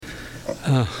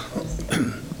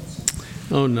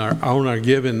On our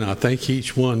giving, I thank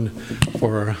each one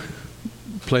for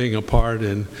playing a part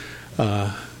in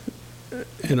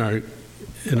our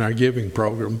giving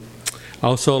program. I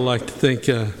also like to thank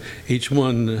each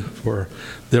one for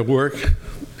their work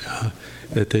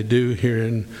that they do here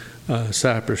in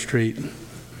Cypress Street.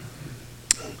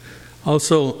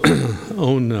 Also,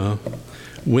 on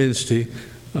Wednesday,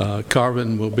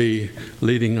 Carvin will be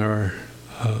leading our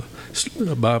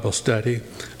Bible study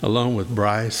along with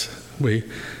Bryce. We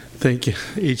thank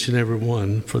each and every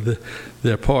one for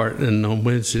their part and on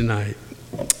Wednesday night.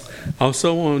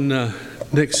 Also on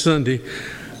next Sunday,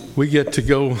 we get to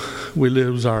go, we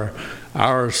lose our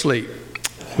hour of sleep.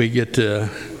 We get to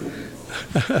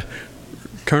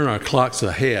turn our clocks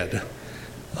ahead.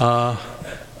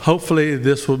 Hopefully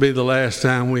this will be the last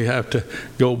time we have to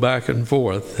go back and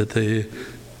forth, that they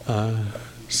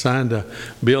signed a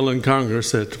bill in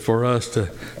Congress that for us to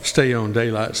stay on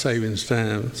daylight savings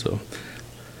time. So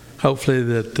hopefully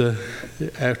that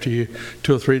after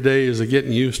 2 or 3 days of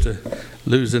getting used to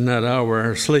losing that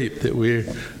hour of sleep, that we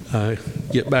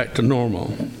get back to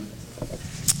normal.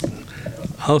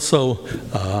 Also,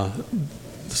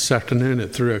 this afternoon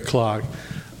at 3 o'clock,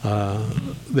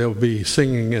 they'll be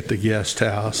singing at the guest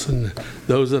house, and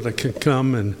those that can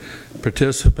come and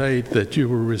participate, that you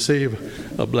will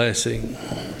receive a blessing.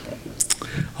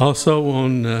 Also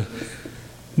on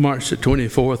March the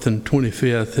 24th and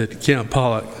 25th at Camp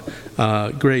Pollock,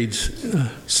 grades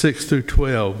 6 through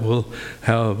 12 will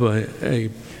have a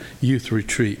youth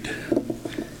retreat.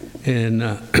 And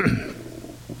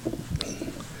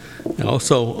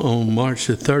also on March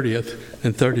the 30th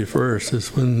and 31st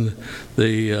is when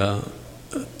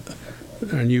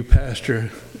our new pastor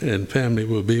and family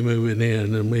will be moving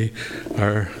in, and we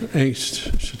are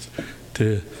anxious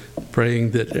to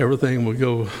praying that everything will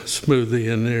go smoothly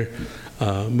in there,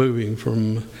 moving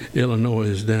from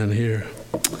Illinois down here.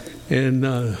 And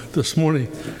this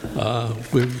morning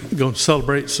we're going to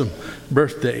celebrate some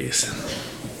birthdays.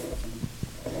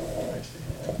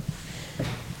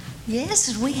 Yes,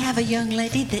 and we have a young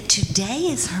lady that today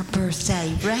is her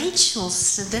birthday.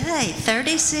 Rachel's today,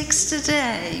 36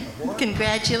 today.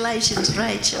 Congratulations,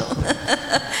 Rachel.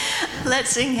 Let's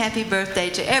sing happy birthday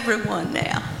to everyone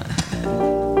now.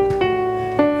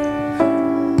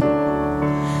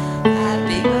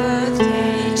 Happy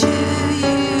birthday to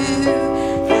you.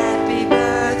 Happy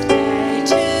birthday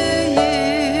to you.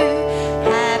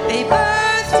 Happy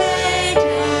birthday,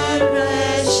 God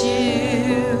bless you.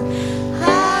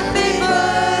 Happy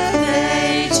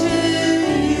birthday to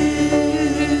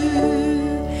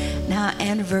you. Now,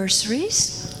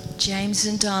 anniversaries. James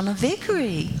and Donna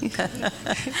Vickery.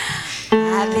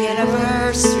 Happy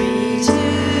anniversary to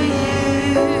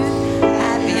you.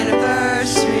 Happy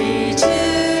anniversary to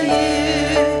you.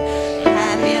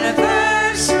 Happy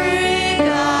anniversary,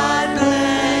 God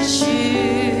bless you.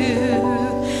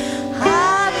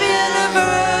 Happy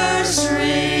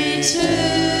anniversary to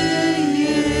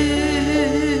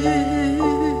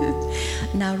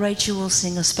you. Now Rachel will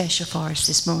sing a special for us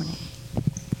this morning.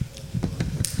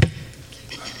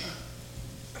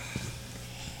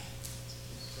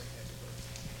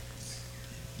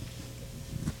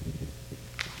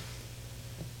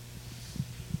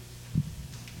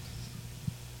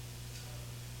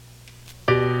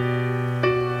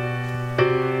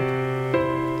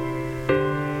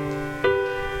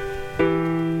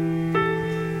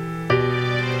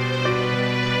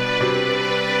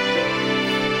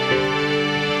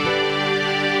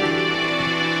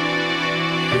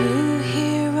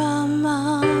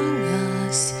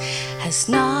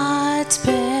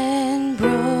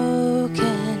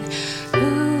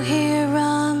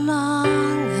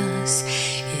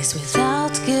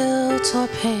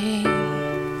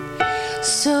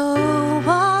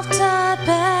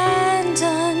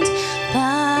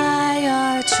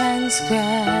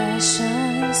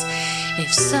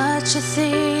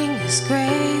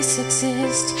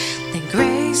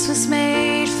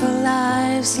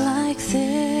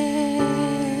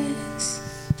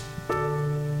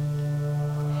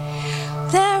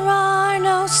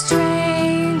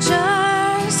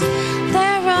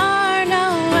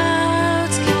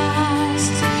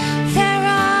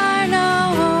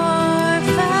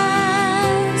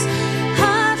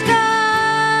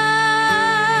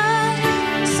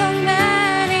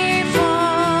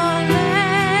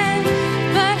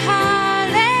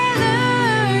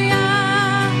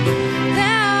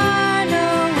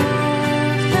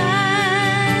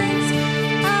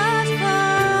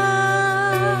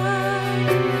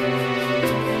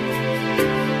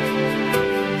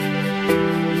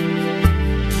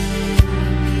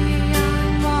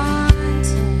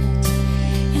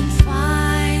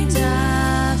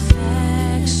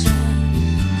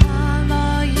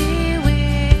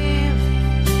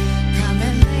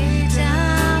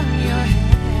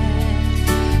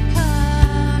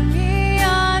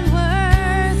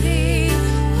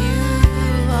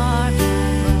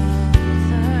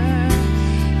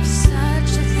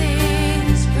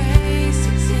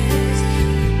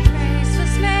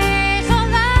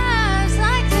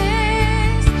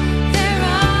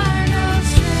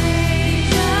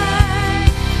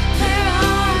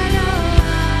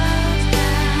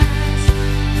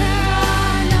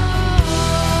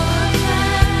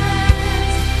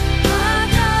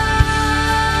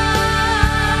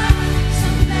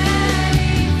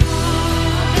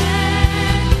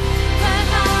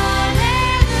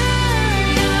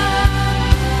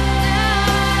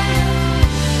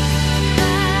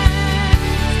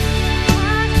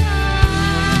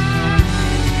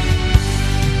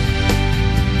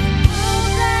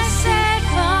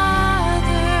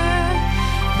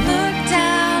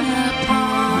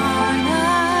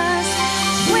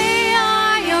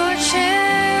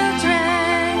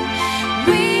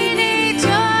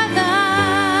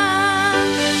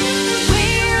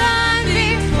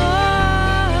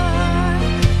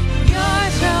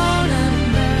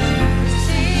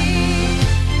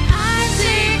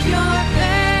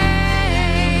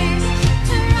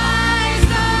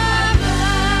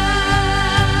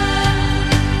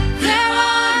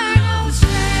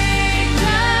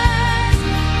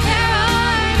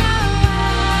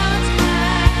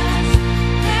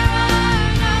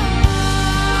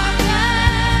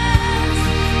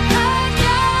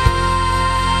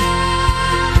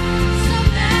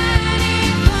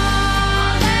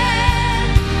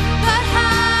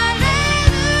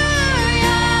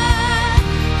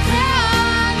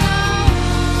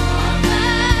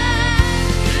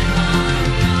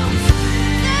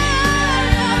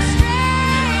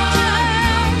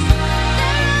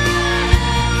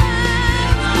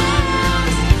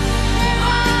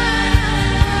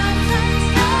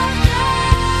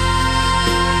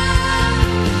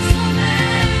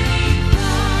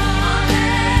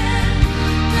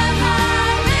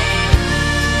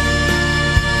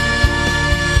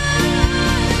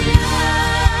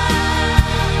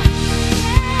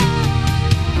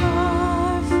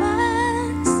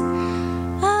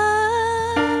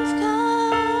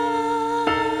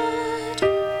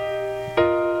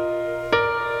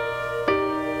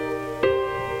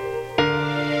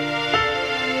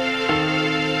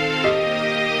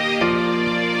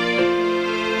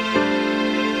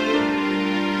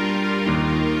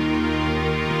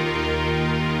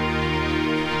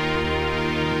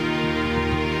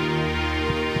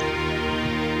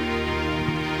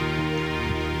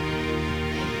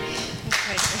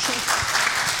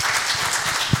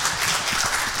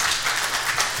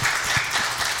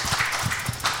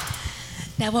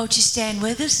 Now, won't you stand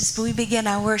with us as we begin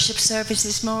our worship service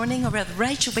this morning? Or rather,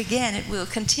 Rachel began it, we'll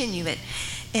continue it.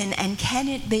 And can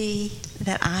it be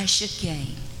that I should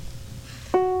gain?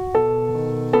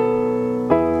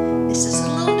 This is a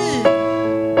little new.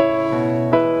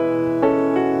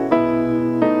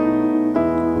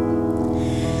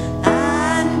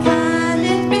 And can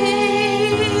it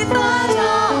be that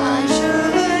I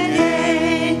should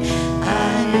gain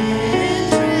an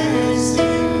interest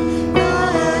in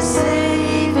the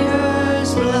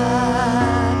Savior's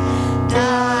blood?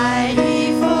 Died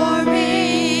He for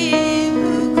me,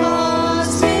 who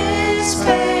caused His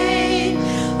pain,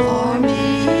 for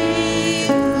me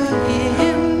who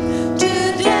Him to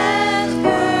death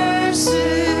pursued.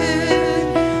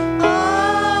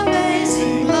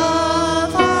 Amazing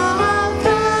love, how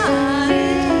can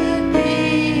it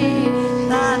be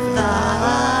that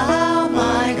Thou,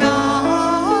 my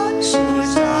God,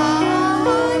 shouldst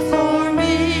die for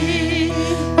me?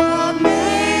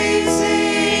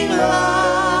 Amazing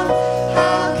love,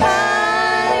 how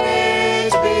can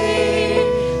it be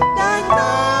that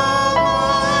Thou,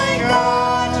 my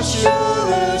God,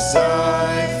 shouldst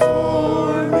die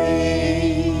for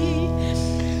me?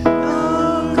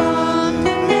 No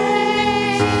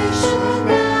condemnation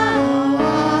now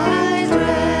I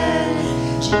dread,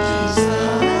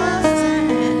 Jesus,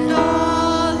 and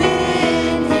all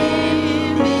in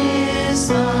Him is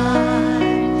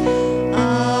mine.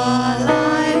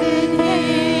 Alive in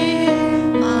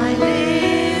Him, my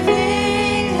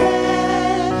living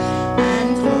head,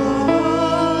 and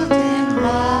clothed in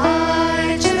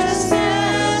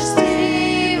righteousness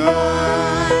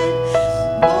divine.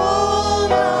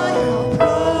 Bold I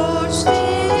approach the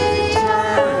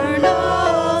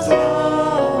eternal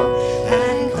throne,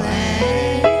 and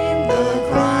claim the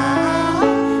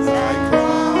crown that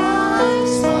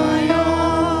Christ my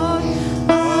own.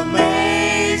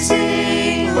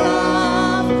 Amazing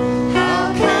love,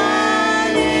 how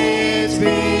can it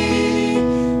be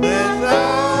that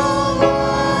Thou,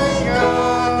 my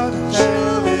God,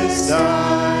 shouldst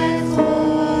die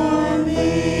for me?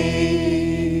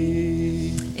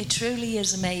 It truly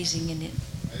is amazing, isn't it?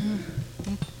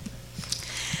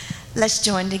 Let's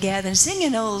join together and sing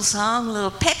an old song, a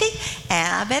little peppy,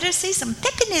 and I better see some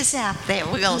peppiness out there.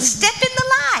 We're going to step in the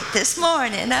light this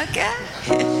morning, okay?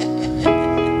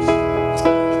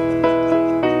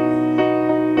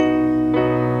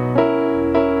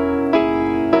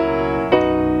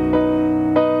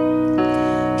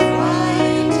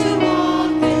 Trying to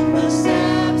walk in the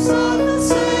steps of the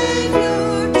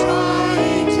Savior,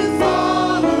 trying to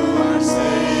follow our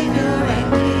Savior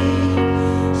and King,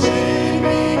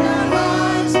 shaping our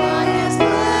lives by His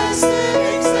blessed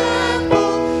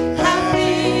example.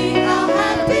 Happy, how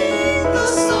happy the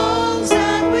songs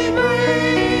that we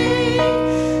bring.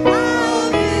 How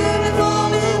beautiful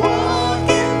to walk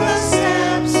in the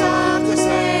steps of the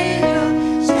Savior,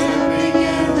 stepping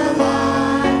in the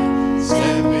light,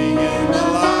 stepping in the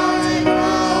light.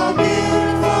 How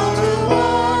beautiful to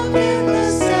walk in the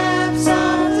steps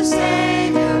of the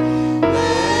Savior,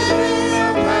 living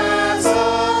our paths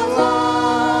of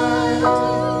light,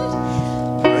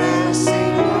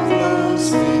 pressing more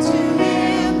closely to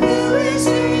Him who is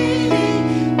leading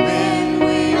when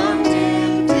we are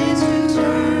tempted to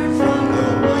turn from the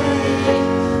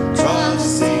way,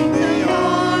 trusting the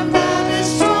arm that is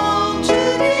strong to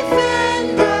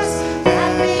defend us.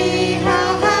 Happy, how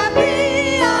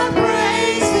happy our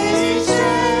praises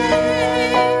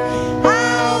share.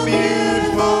 How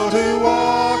beautiful to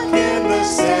walk in the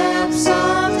steps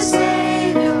of the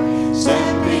Savior,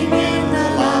 stepping in the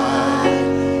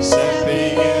light,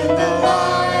 stepping in the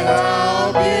light.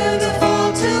 How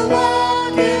beautiful to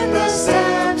walk in the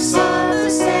steps of the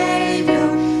Savior,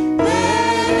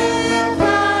 living the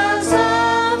paths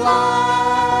of light.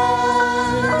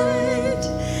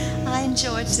 I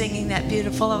enjoyed singing that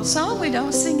beautiful old song. We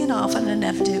don't sing it often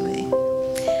enough, do we?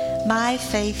 My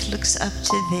faith looks up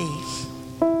to Thee.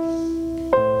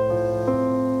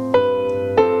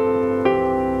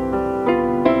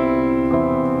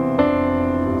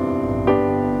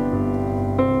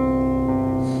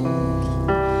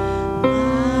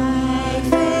 My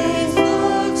faith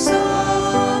looks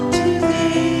up to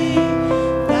Thee,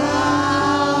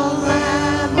 Thou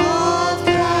Lamb of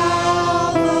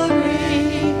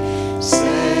Calvary,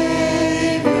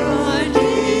 Savior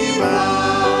divine.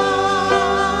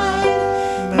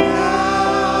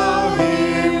 Thou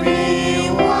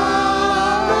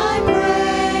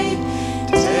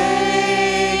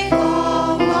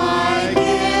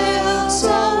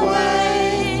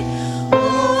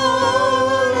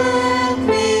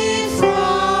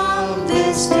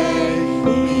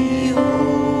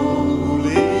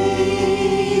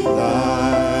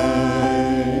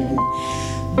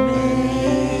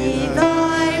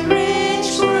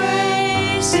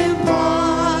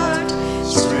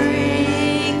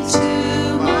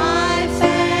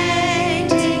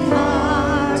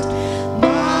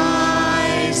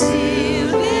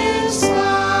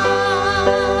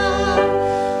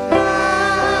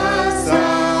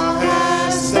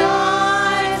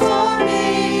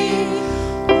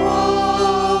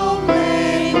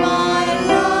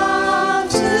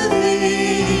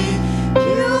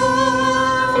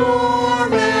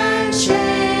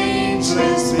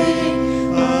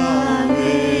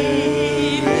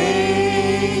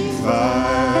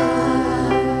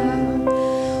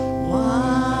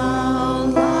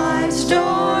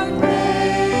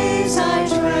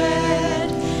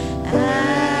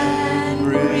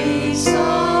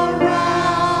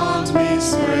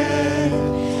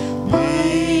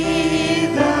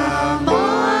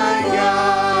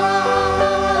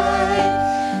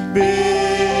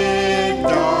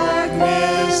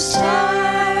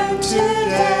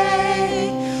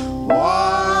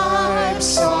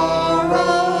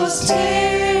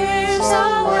tears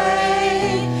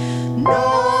away, nor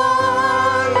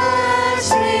let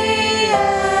me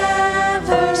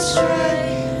ever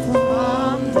stray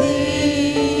from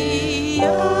thee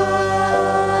aside.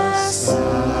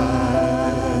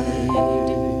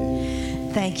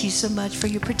 Thank you so much for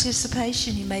your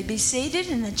participation. You may be seated,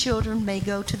 and the children may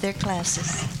go to their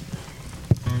classes.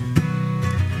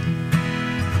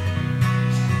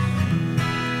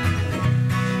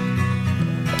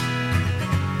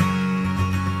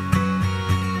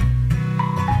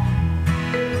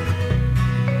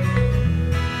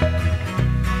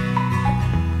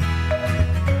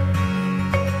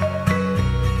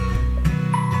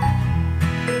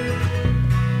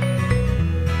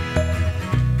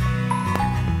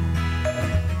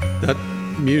 That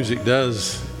music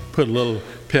does put a little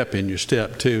pep in your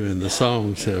step too, and the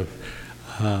songs have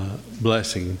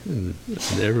blessing in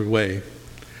every way.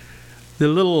 The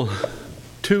little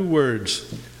 2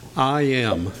 words, I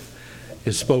am,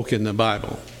 is spoken in the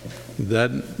Bible.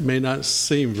 That may not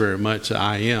seem very much,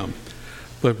 I am.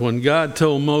 But when God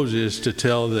told Moses to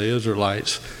tell the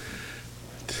Israelites,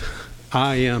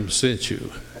 I am sent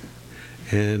you,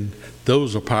 and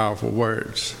those are powerful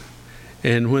words.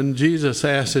 And when Jesus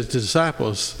asked his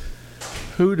disciples,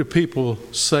 who do people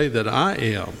say that I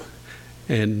am?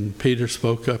 And Peter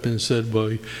spoke up and said,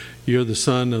 well, you're the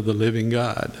Son of the living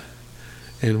God.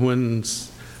 And when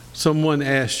someone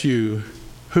asks you,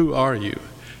 who are you?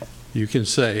 You can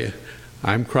say,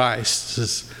 I'm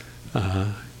Christ.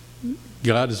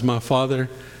 God is my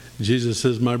Father. Jesus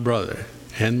is my brother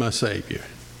and my Savior.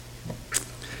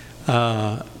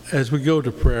 As we go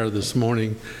to prayer this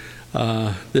morning,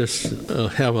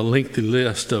 have a lengthy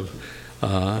list of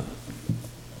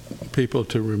people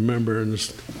to remember. And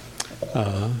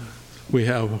we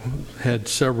have had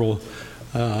several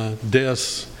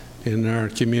deaths in our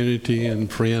community and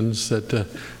friends that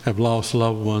have lost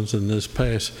loved ones in this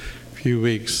past few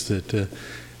weeks. That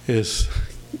is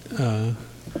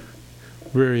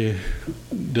very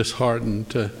disheartened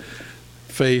to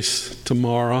face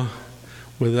tomorrow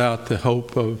without the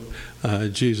hope of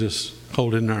Jesus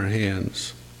holding our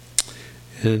hands.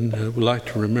 And we'd like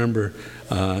to remember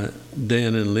Dan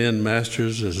and Lynn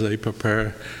Masters as they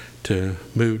prepare to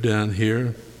move down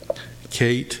here.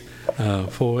 Kate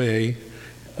Foye,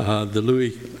 the Louis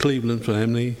Cleveland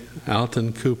family,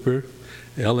 Alton Cooper,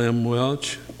 L.M.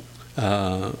 Welch,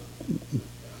 Mr.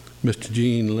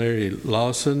 Gene Larry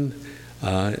Lawson,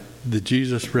 the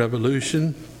Jesus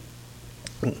Revolution,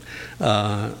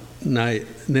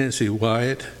 Nancy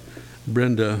Wyatt,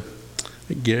 Brenda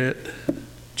Garrett,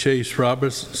 Chase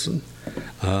Robertson,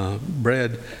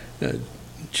 Brad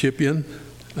Chipian,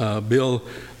 Bill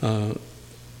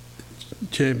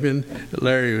Champion,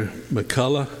 Larry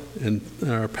McCullough, and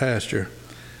our pastor.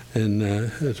 And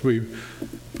as we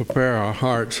prepare our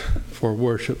hearts for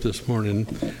worship this morning,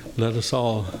 let us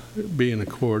all be in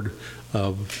accord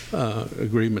of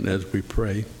agreement as we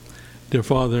pray. Dear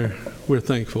Father, we're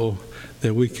thankful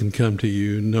that we can come to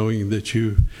you knowing that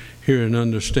you hear and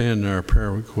understand our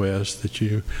prayer requests, that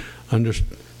you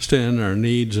understand our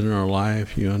needs in our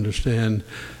life, you understand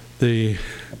the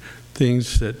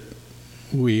things that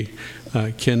we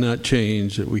cannot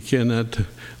change, that we cannot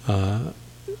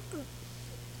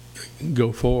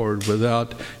go forward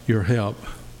without your help.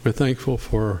 We're thankful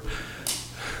for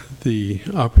the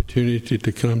opportunity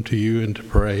to come to you and to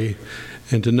pray,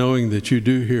 and to knowing that you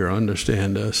do hear,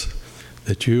 understand us,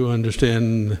 that you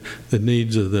understand the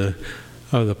needs of the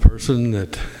person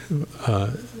that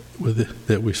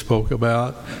that we spoke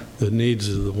about, the needs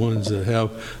of the ones that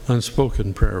have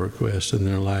unspoken prayer requests in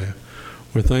their life.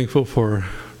 We're thankful for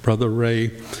Brother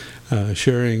Ray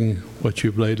sharing what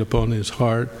you've laid upon his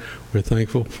heart. We're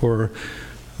thankful for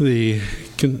the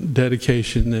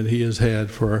dedication that he has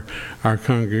had for our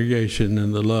congregation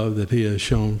and the love that he has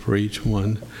shown for each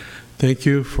one. Thank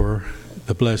you for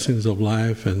the blessings of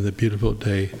life and the beautiful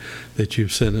day that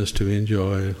you've sent us to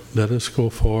enjoy. Let us go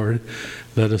forward.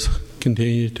 Let us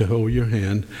continue to hold your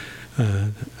hand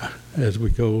as we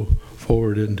go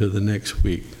forward into the next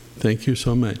week. Thank you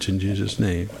so much in Jesus'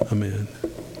 name. Amen.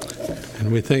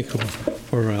 And we thank him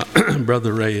for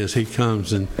Brother Ray as he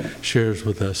comes and shares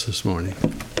with us this morning.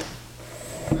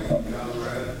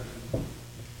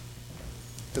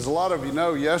 As a lot of you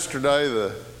know, yesterday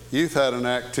the youth had an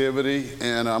activity,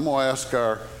 and I'm going to ask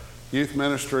our youth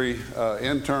ministry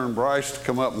intern Bryce to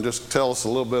come up and just tell us a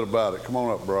little bit about it. Come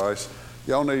on up, Bryce.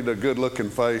 Y'all need a good-looking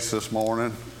face this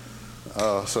morning,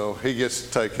 so he gets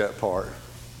to take that part.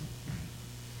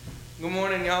 Good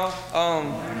morning, y'all.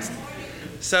 I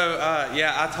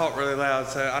talk really loud,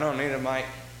 so I don't need a mic.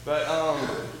 But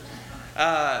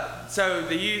So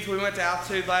the youth, we went to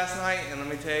altitude last night, and let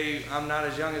me tell you, I'm not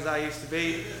as young as I used to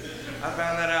be. I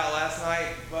found that out last night.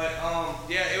 But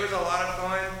yeah, it was a lot of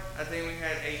fun. I think we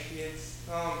had 8 kids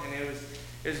come, and it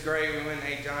was great. We went and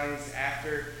ate Johnny's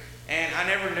after, and I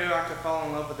never knew I could fall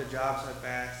in love with the job so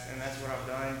fast, and that's what I've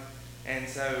done. And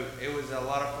so it was a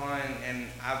lot of fun, and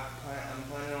I'm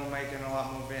planning on making a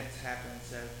lot more events happen.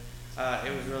 So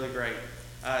it was really great.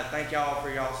 Thank y'all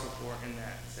for y'all's support in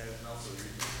that. So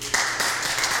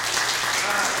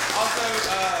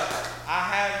I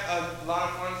have a lot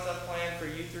of fun stuff planned for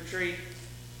Youth Retreat.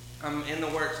 I'm in the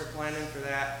works of planning for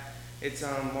that. It's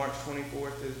March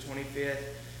 24th through the 25th.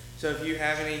 So if you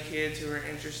have any kids who are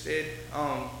interested,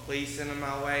 please send them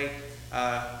my way.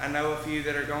 I know a few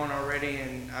that are going already,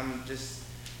 and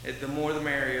the more the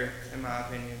merrier, in my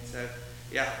opinion. So,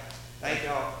 yeah, thank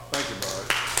y'all. Thank you, Bart.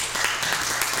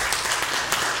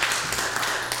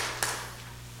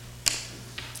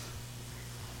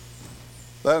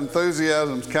 That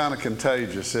enthusiasm's kind of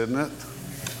contagious, isn't it?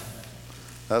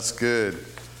 That's good.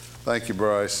 Thank you,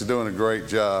 Bryce. You're doing a great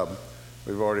job.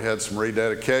 We've already had some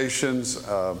rededications,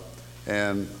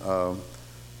 and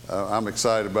I'm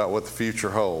excited about what the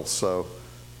future holds. So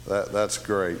that's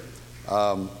great.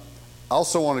 I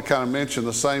also want to kind of mention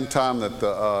the same time that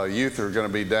the youth are going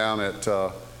to be down at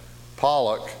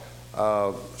Pollock,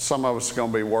 some of us are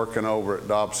going to be working over at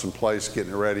Dobson Place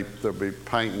getting ready. There'll be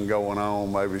painting going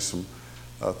on, maybe some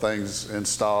things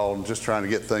installed, and just trying to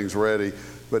get things ready.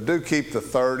 But do keep the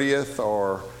 30th,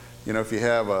 or if you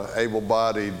have a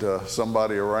able-bodied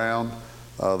somebody around,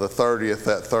 the 30th,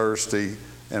 that Thursday,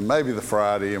 and maybe the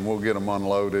Friday, and we'll get them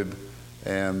unloaded.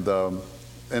 And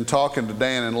talking to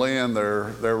Dan and Lynn,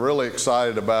 they're really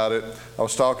excited about it. I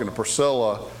was talking to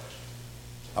Priscilla,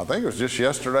 I think it was just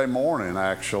yesterday morning,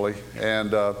 actually,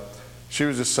 and she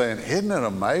was just saying, isn't it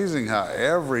amazing how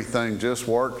everything just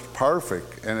works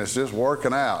perfect, and it's just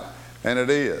working out, and it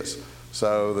is.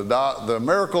 So the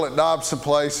miracle at Dobson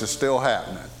Place is still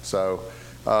happening. So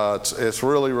it's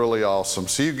really, really awesome.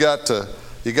 So you got to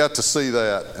see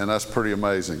that, and that's pretty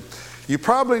amazing. You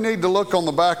probably need to look on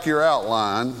the back of your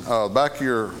outline, back of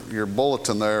your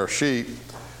bulletin there, sheet,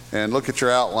 and look at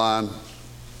your outline.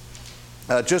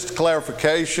 Just a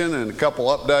clarification and a couple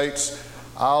updates.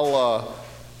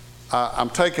 I'm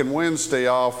taking Wednesday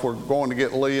off. We're going to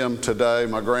get Liam today,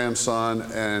 my grandson,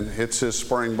 and it's his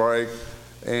spring break.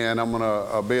 And I'm going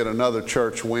to be at another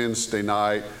church Wednesday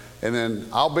night. And then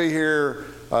I'll be here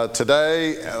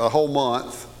today, a whole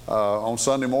month, on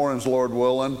Sunday mornings, Lord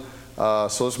willing. So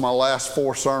this is my last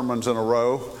 4 sermons in a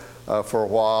row for a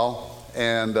while.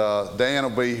 And Dan will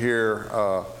be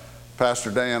here, Pastor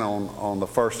Dan, on the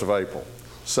 1st of April.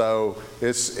 So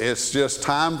it's just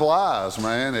time flies,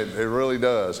 man. It really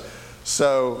does.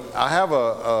 So I have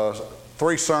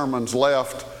 3 sermons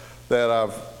left that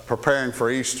I'm preparing for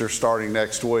Easter starting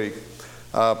next week.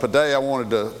 Today I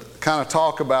wanted to kind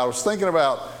of I was thinking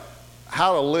about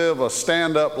how to live a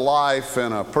stand-up life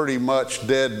in a pretty much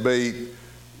deadbeat,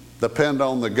 depend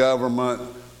on the government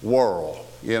world,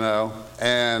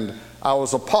 And I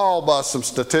was appalled by some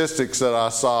statistics that I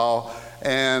saw.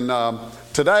 And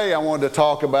today I wanted to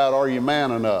talk about, are you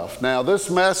man enough? Now this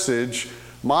message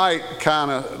might kind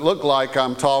of look like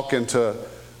I'm talking to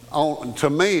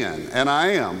men, and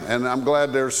I am, and I'm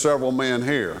glad there's several men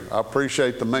here. I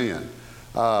appreciate the men.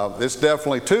 It's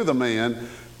definitely to the men,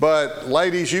 but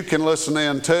ladies, you can listen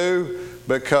in too,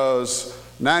 because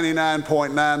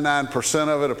 99.99%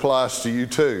 of it applies to you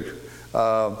too.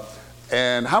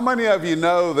 And how many of you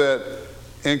know that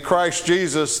in Christ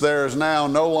Jesus there is now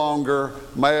no longer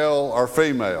male or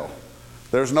female?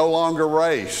 There's no longer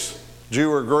race, Jew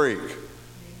or Greek.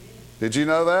 Did you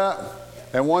know that?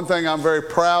 And one thing I'm very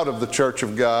proud of the Church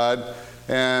of God,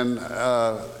 and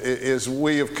is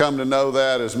we have come to know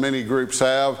that, as many groups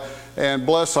have. And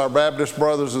bless our Baptist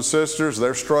brothers and sisters,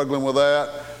 they're struggling with that,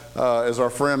 as our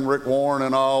friend Rick Warren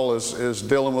and all is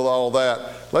dealing with all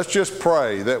that. Let's just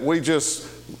pray that we just,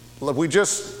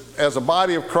 as a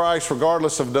body of Christ,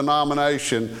 regardless of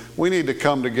denomination, we need to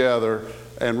come together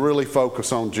and really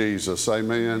focus on Jesus.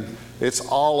 Amen. It's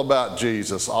all about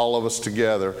Jesus, all of us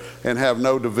together, and have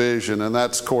no division, and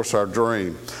that's, of course, our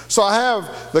dream. So I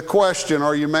have the question,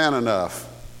 are you man enough?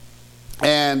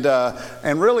 And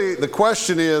really the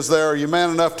question is there, are you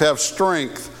man enough to have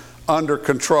strength under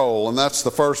control? And that's the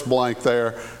first blank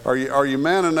there. Are you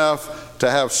man enough to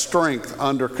have strength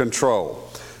under control?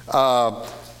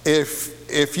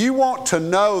 If you want to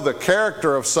know the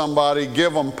character of somebody,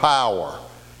 give them power.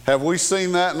 Have we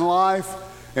seen that in life?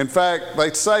 In fact,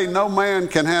 they say no man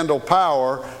can handle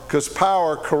power because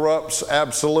power corrupts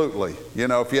absolutely,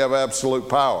 if you have absolute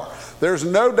power. there's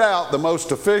no doubt the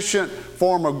most efficient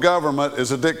form of government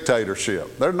is a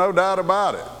dictatorship. There's no doubt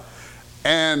about it.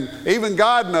 And even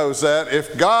God knows that.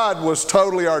 If God was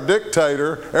totally our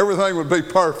dictator, everything would be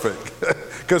perfect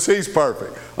because he's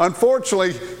perfect.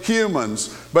 Unfortunately,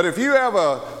 humans. But if you have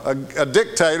a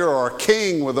dictator or a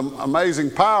king with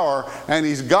amazing power and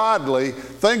he's godly,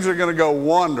 things are going to go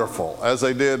wonderful as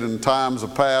they did in times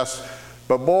of past.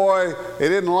 But boy,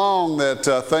 it isn't long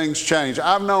that things change.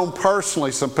 I've known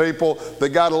personally some people that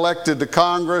got elected to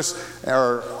Congress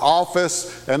or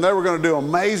office and they were going to do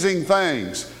amazing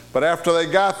things. But after they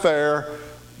got there,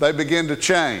 they begin to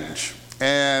change.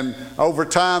 And over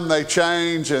time they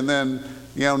change and then,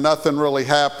 nothing really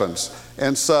happens.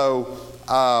 And so,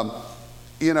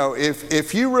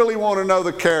 if you really want to know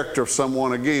the character of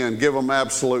someone, again, give them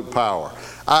absolute power.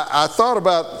 I thought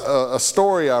about a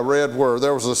story I read where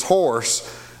there was this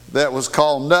horse that was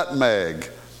called Nutmeg.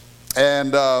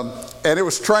 And it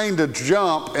was trained to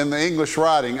jump in the English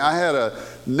riding. I had a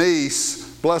niece,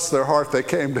 bless their heart, they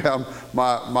came down,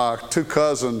 my two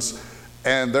cousins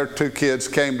and their two kids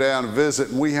came down to visit,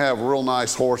 and we have real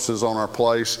nice horses on our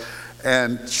place.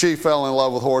 And she fell in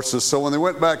love with horses. So when they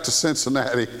went back to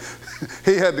Cincinnati,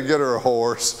 he had to get her a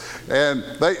horse. And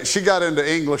she got into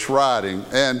English riding.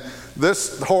 And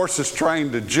this horse is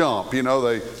trained to jump.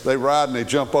 They ride and they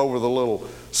jump over the little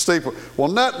steeple. Well,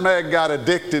 Nutmeg got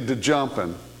addicted to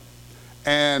jumping.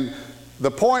 And the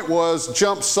point was,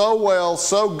 jump so well,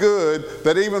 so good,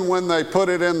 that even when they put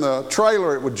it in the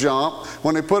trailer, it would jump.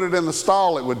 When they put it in the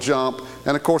stall, it would jump.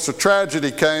 And of course, a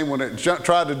tragedy came when it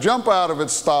tried to jump out of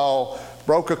its stall,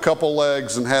 broke a couple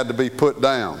legs, and had to be put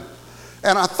down.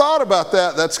 And I thought about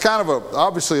that. That's kind of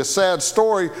obviously a sad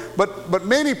story, but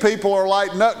many people are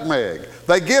like Nutmeg.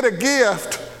 They get a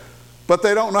gift, but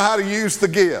they don't know how to use the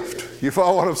gift. You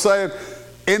follow what I'm saying?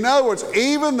 In other words,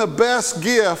 even the best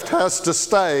gift has to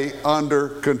stay under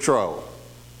control.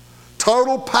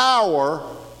 Total power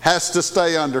has to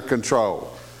stay under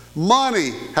control.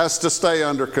 Money has to stay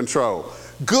under control.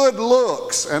 Good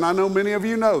looks, and I know many of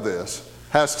you know this,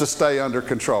 has to stay under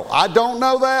control. I don't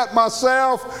know that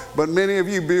myself, but many of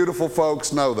you beautiful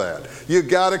folks know that. You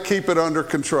got to keep it under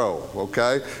control,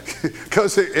 okay?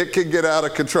 Because it can get out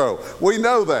of control. We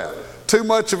know that. Too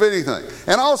much of anything.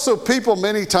 And also, people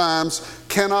many times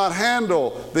cannot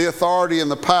handle the authority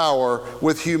and the power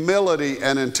with humility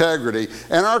and integrity.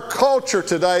 And our culture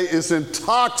today is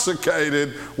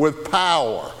intoxicated with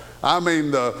power. I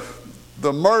mean,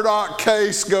 the Murdoch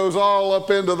case goes all up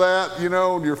into that,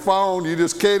 on your phone. You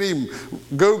just can't even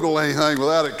Google anything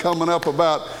without it coming up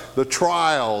about the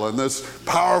trial and this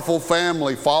powerful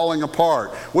family falling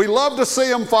apart. We love to see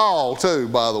them fall too,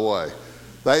 by the way.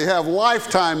 They have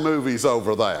Lifetime movies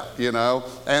over that,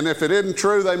 and if it isn't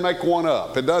true, they make one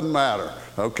up. It doesn't matter,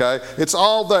 okay? It's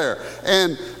all there.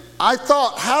 And I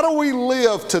thought, how do we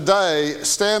live today,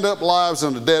 stand-up lives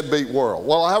in a deadbeat world?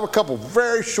 Well, I have a couple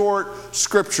very short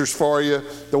scriptures for you,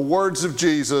 the words of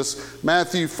Jesus,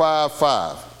 Matthew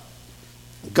 5:5.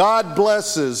 God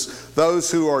blesses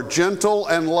those who are gentle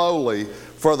and lowly,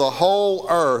 for the whole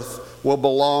earth will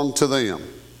belong to them.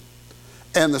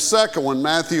 And the second one,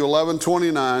 Matthew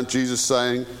 11:29, Jesus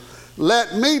saying,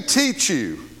 let me teach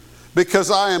you,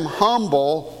 because I am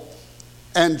humble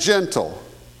and gentle.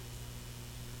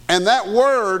 And that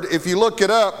word, if you look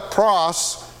it up,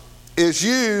 pros, is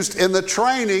used in the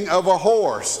training of a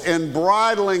horse, in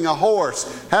bridling a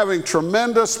horse, having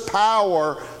tremendous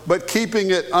power, but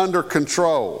keeping it under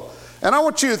control. And I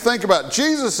want you to think about it.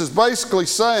 Jesus is basically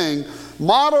saying,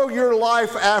 model your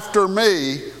life after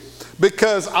me,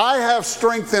 because I have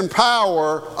strength and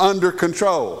power under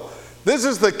control. This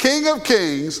is the King of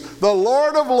Kings, the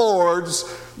Lord of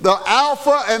Lords, the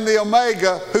Alpha and the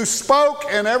Omega, who spoke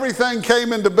and everything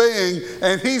came into being,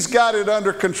 and he's got it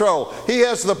under control. He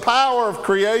has the power of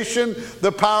creation,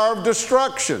 the power of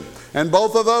destruction. And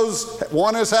both of those,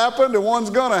 one has happened and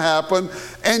one's going to happen,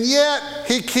 and yet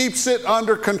he keeps it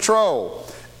under control.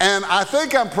 And I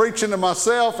think I'm preaching to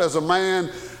myself as a man.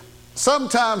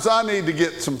 Sometimes I need to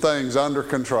get some things under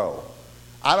control.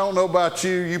 I don't know about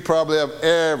you. You probably have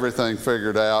everything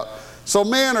figured out. So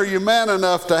men, are you man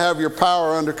enough to have your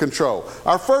power under control?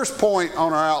 Our first point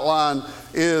on our outline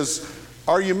is,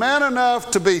 are you man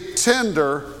enough to be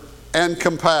tender and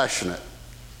compassionate?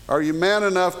 Are you man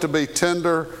enough to be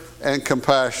tender and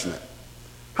compassionate?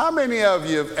 How many of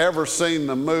you have ever seen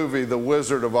the movie The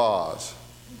Wizard of Oz?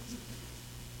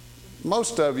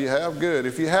 Most of you have. Good.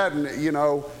 If you hadn't,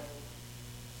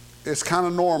 it's kind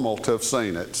of normal to have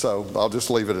seen it, so I'll just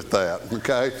leave it at that,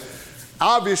 okay?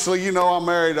 Obviously, I'm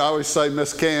married. I always say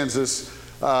Miss Kansas.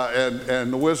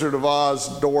 And the Wizard of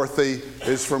Oz, Dorothy,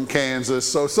 is from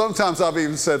Kansas. So sometimes I've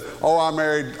even said, oh,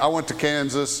 I went to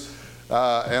Kansas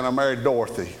and I married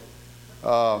Dorothy.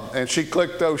 And she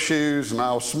clicked those shoes and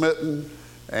I was smitten.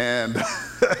 And,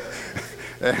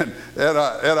 and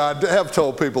I have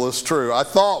told people it's true. I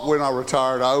thought when I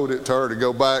retired I owed it to her to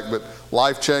go back, but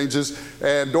life changes.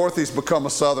 And Dorothy's become a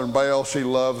Southern Belle. She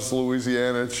loves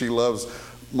Louisiana and she loves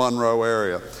Monroe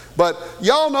area. But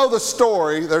y'all know the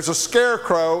story. There's a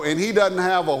scarecrow and he doesn't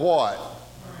have a what?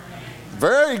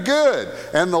 Very good.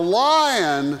 And the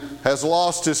lion has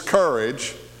lost his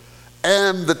courage,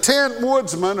 and the Tin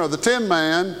Woodsman or the Tin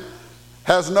Man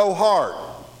has no heart.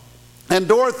 And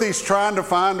Dorothy's trying to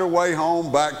find her way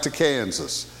home back to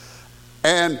Kansas.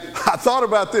 And I thought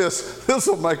about this. This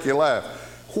will make you laugh.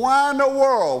 Why in the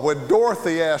world would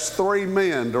Dorothy ask 3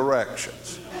 men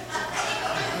directions?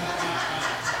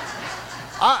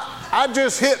 I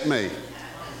just hit me.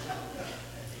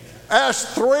 Ask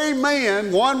 3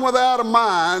 men, one without a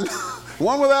mind,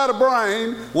 one without a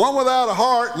brain, one without a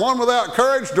heart, one without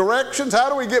courage, directions. How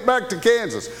do we get back to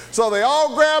Kansas? So they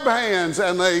all grab hands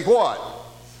and they what?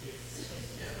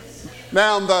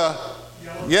 Down the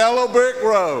yellow brick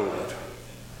road.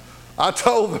 I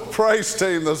told the praise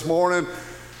team this morning,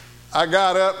 I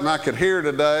got up and I could hear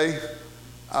today,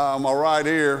 my right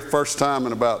ear, first time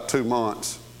in about 2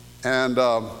 months. And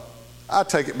I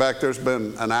take it back, there's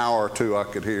been an hour or two I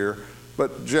could hear,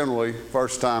 but generally,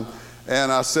 first time.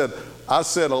 And I said,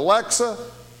 Alexa,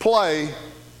 play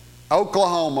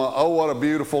Oklahoma, oh, what a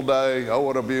beautiful day, oh,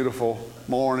 what a beautiful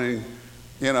morning.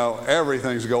 You know,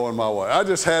 everything's going my way. I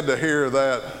just had to hear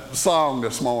that song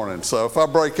this morning. So if I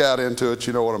break out into it,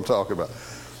 you know what I'm talking about.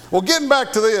 Well, getting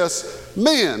back to this,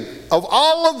 men, of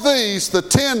all of these, the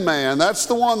Tin Man, that's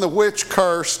the one the witch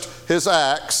cursed his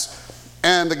axe.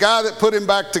 And the guy that put him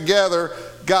back together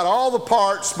got all the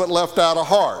parts but left out a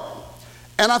heart.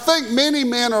 And I think many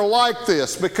men are like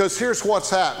this because here's what's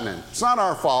happening. It's not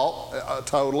our fault,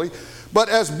 totally. But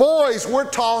as boys, we're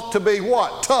taught to be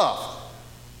what? Tough.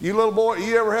 You little boy,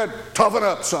 you ever had, toughen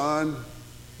up, son.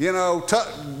 You know,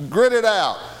 grit it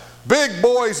out. Big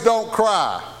boys don't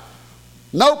cry.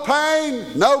 No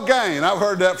pain, no gain. I've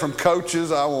heard that from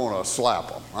coaches. I want to slap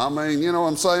them. I mean, you know what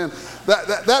I'm saying?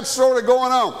 That's sort of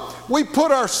going on. We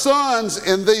put our sons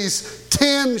in these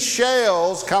tin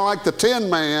shells, kind of like the Tin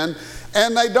Man,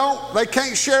 and they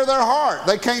can't share their heart.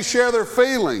 They can't share their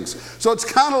feelings. So it's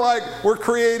kind of like we're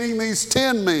creating these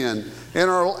tin men in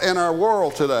our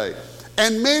world today.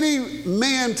 And many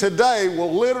men today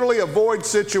will literally avoid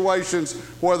situations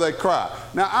where they cry.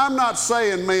 Now, I'm not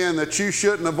saying, men, that you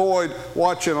shouldn't avoid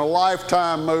watching a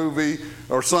Lifetime movie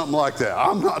or something like that.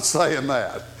 I'm not saying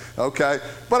that, okay?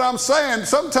 But I'm saying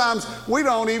sometimes we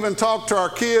don't even talk to our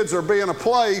kids or be in a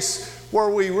place where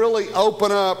we really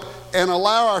open up and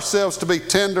allow ourselves to be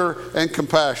tender and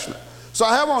compassionate. So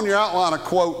I have on your outline a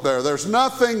quote there. There's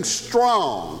nothing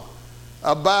strong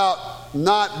about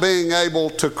not being able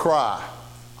to cry.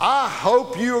 I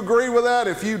hope you agree with that.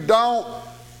 If you don't,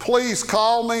 please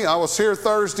call me. I was here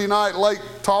Thursday night late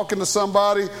talking to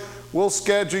somebody. We'll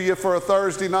schedule you for a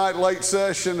Thursday night late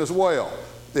session as well,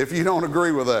 if you don't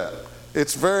agree with that.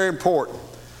 It's very important.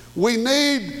 We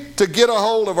need to get a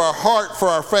hold of our heart for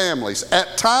our families.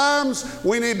 At times,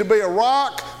 we need to be a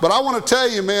rock, but I want to tell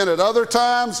you, men, at other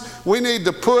times, we need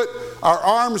to put our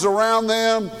arms around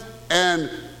them and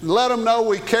let them know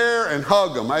we care and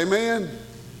hug them. Amen?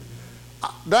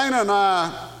 Dana and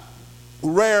I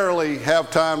rarely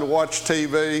have time to watch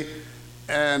TV,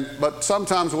 but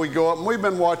sometimes we go up, and we've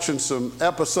been watching some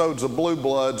episodes of Blue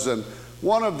Bloods, and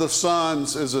one of the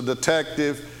sons is a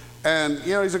detective, and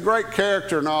you know, he's a great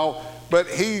character and all, but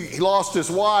he lost his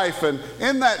wife, and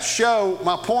in that show,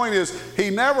 my point is,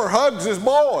 he never hugs his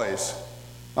boys.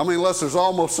 I mean, unless there's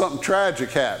almost something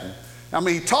tragic happening. I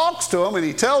mean, he talks to them and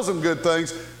he tells them good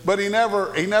things, but he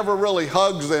never really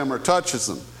hugs them or touches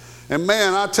them. And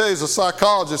man, I tell you, as a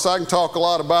psychologist, I can talk a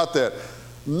lot about that.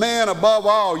 Man, above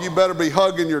all, you better be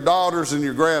hugging your daughters and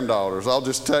your granddaughters. I'll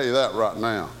just tell you that right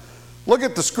now. Look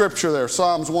at the scripture there,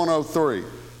 Psalms 103.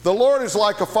 The Lord is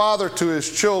like a father to his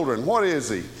children. What is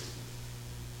he?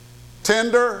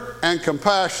 Tender and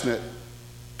compassionate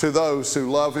to those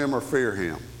who love him or fear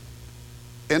him.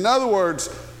 In other words,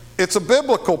 it's a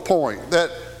biblical point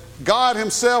that God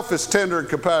himself is tender and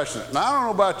compassionate. Now, I don't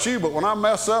know about you, but when I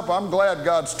mess up, I'm glad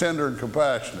God's tender and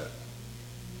compassionate.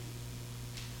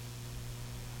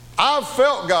 I've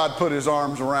felt God put his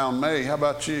arms around me. How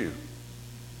about you?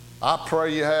 I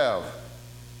pray you have.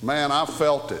 Man, I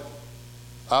felt it.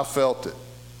 I felt it.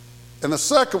 And the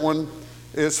second one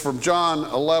is from John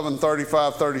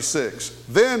 11:35-36.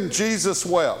 Then Jesus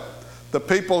wept. the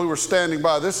people who were standing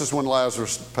by. This is when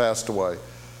Lazarus passed away.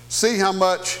 See how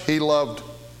much he loved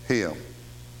him.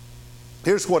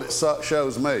 Here's what it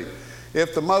shows me.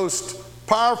 If the most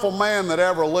powerful man that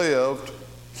ever lived,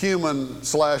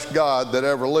 human/God that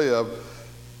ever lived,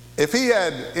 if he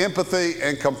had empathy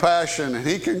and compassion and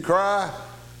he can cry,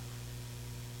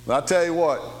 I tell you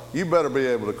what, you better be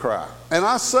able to cry. And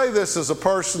I say this as a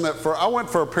person that I went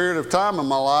for a period of time in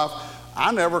my life,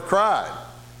 I never cried.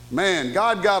 Man,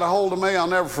 God got a hold of me. I'll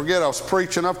never forget, I was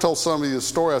preaching. I've told some of you the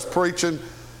story. I was preaching.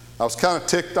 I was kind of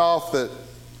ticked off that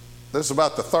this is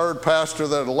about the third pastor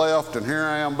that had left, and here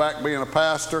I am back being a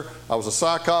pastor. I was a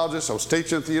psychologist. I was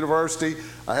teaching at the university.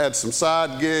 I had some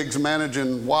side gigs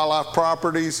managing wildlife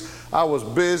properties. I was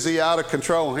busy, out of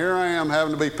control, and here I am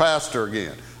having to be pastor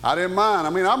again. I didn't mind. I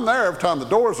mean, I'm there every time the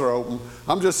doors are open.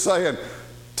 I'm just saying,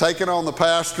 taking on the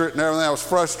pastorate and everything, I was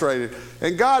frustrated.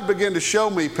 And God began to show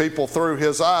me people through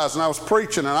his eyes, and I was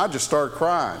preaching, and I just started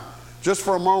crying. Just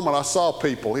for a moment, I saw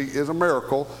people. He is a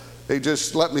miracle. He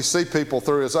just let me see people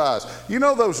through his eyes. You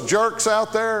know those jerks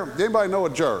out there? Anybody know a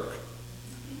jerk?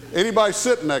 Anybody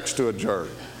sitting next to a jerk?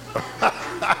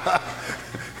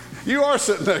 You are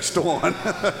sitting next to one.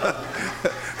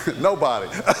 Nobody.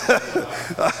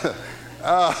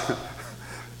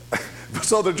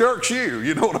 So the jerk's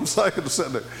you know what I'm saying?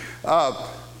 Sitting there.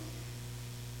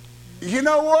 You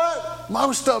know what?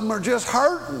 Most of them are just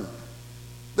hurting.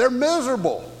 They're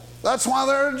miserable. That's why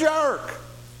they're a jerk.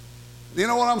 You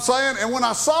know what I'm saying? And when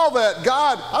I saw that,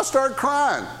 God, I started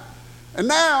crying. And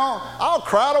now I'll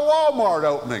cry to Walmart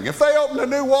opening. If they opened a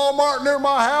new Walmart near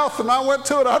my house and I went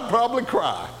to it, I'd probably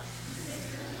cry.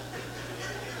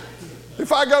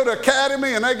 If I go to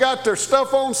Academy and they got their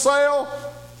stuff on sale,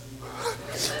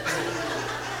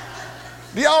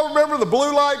 do y'all remember the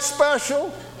blue light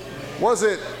special? Was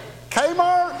it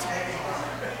Kmart?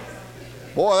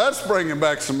 Boy, that's bringing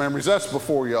back some memories. That's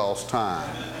before y'all's time.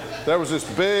 There was this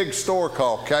big store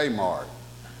called Kmart.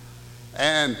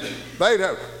 And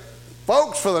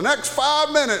folks, for the next 5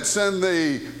 minutes in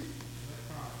the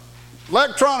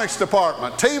electronics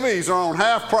department, TVs are on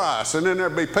half price. And then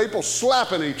there'd be people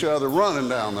slapping each other running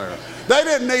down there. They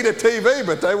didn't need a TV,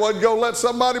 but they wouldn't go let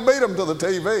somebody beat them to the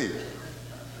TV.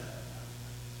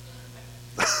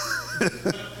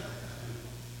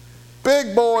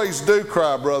 Big boys do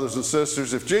cry, brothers and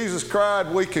sisters. If Jesus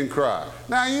cried, we can cry.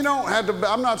 Now, you don't have to,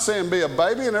 I'm not saying be a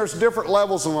baby, and there's different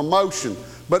levels of emotion.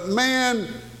 But men,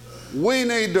 we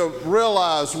need to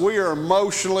realize we are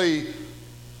emotionally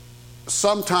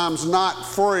sometimes not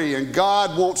free, and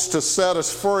God wants to set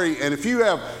us free. And if you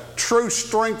have true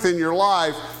strength in your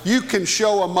life, you can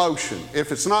show emotion.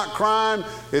 If it's not crying,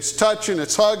 it's touching,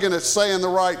 it's hugging, it's saying the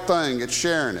right thing, it's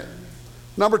sharing it.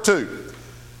 Number 2.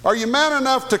 Are you man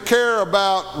enough to care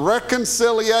about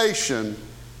reconciliation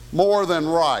more than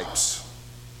rights?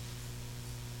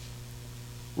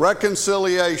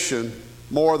 Reconciliation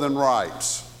more than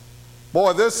rights.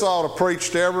 Boy, this ought to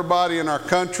preach to everybody in our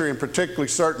country, and particularly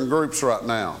certain groups right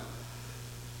now.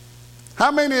 How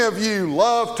many of you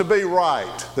love to be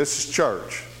right? This is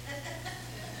church.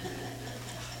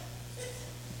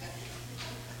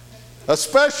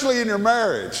 Especially in your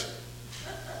marriage.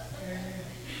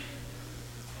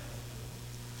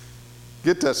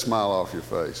 Get that smile off your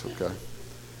face, okay?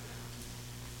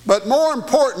 But more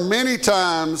important, many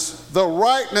times, the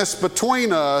rightness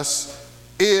between us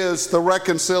is the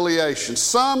reconciliation.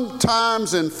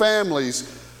 Sometimes in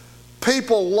families,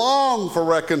 people long for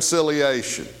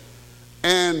reconciliation,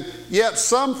 and yet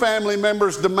some family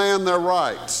members demand their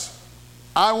rights.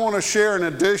 I want to share, in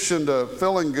addition to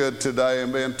feeling good today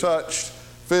and being touched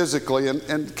physically,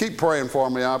 and keep praying for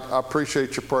me. I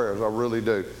appreciate your prayers, I really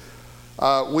do.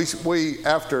 We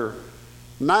after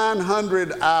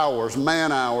 900 hours,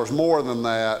 man hours, more than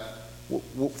that,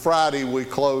 Friday we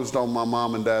closed on my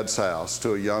mom and dad's house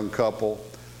to a young couple.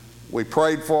 We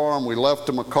prayed for them. We left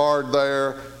them a card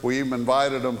there. We even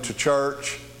invited them to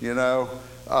church, you know,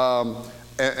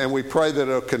 and we pray that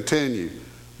it'll continue.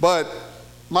 But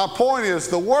my point is,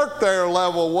 the work there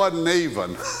level wasn't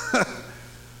even.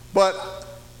 But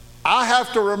I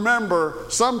have to remember,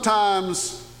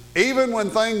 sometimes, even when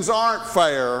things aren't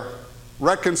fair,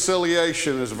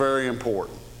 reconciliation is very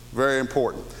important. Very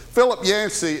important. Philip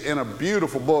Yancey, in a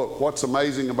beautiful book, What's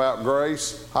Amazing About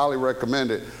Grace, highly recommend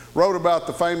it, wrote about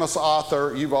the famous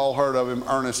author, you've all heard of him,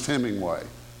 Ernest Hemingway.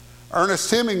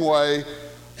 Ernest Hemingway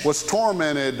was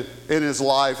tormented in his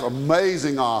life,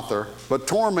 amazing author, but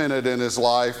tormented in his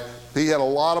life. He had a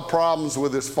lot of problems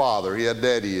with his father. He had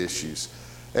daddy issues.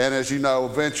 And as you know,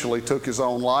 eventually took his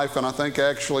own life, and I think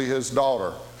actually his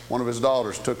daughter One of his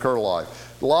daughters took her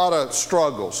life. A lot of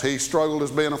struggles. He struggled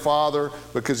as being a father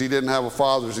because he didn't have a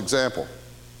father's example.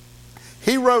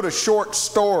 He wrote a short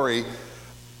story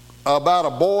about a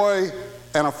boy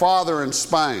and a father in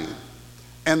Spain.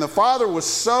 And the father was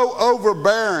so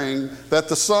overbearing that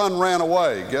the son ran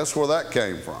away. Guess where that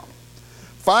came from?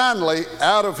 Finally,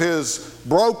 out of his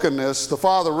brokenness, the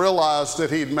father realized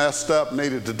that he'd messed up,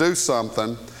 needed to do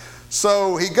something.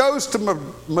 So he goes to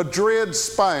Madrid,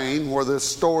 Spain, where this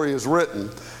story is written,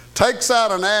 takes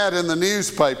out an ad in the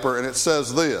newspaper, and it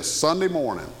says this, Sunday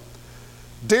morning,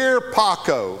 "Dear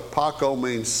Paco," Paco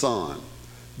means son,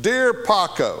 "Dear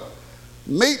Paco,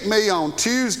 meet me on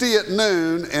Tuesday at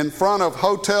noon in front of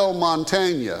Hotel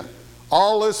Montaigne.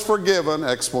 All is forgiven,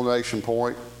 exclamation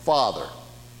point, Father."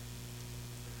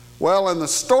 Well, in the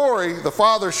story, the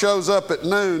father shows up at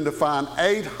noon to find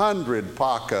 800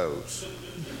 Pacos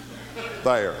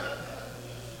there.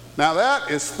 Now that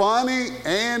is funny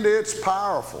and it's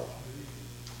powerful.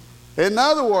 In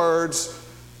other words,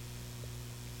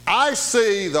 I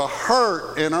see the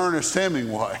hurt in Ernest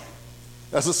Hemingway.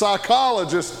 As a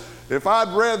psychologist, if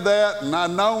I'd read that and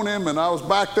I'd known him and I was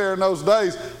back there in those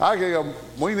days, I could go,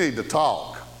 we need to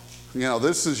talk. You know,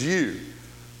 this is you.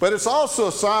 But it's also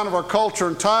a sign of our culture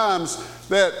and times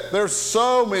that there's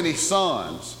so many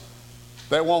sons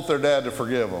that want their dad to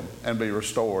forgive them and be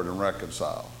restored and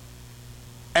reconciled.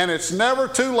 And it's never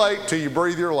too late till you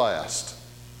breathe your last.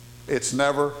 It's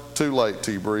never too late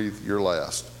till you breathe your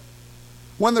last.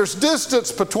 When there's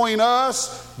distance between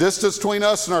us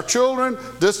and our children,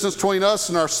 distance between us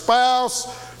and our spouse,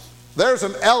 there's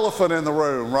an elephant in the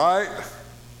room, right?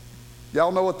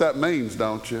 Y'all know what that means,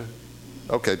 don't you?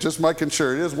 Okay, just making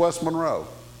sure. It is West Monroe.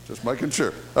 Just making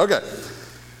sure. Okay.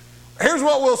 Here's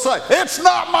what we'll say. It's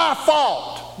not my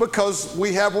fault, because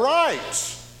we have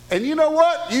rights. And you know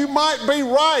what? You might be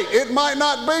right. It might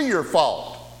not be your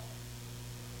fault.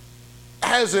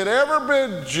 Has it ever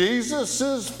been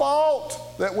Jesus'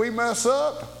 fault that we mess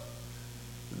up?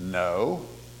 No.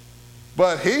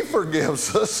 But he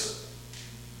forgives us.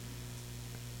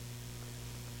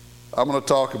 I'm going to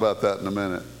talk about that in a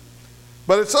minute.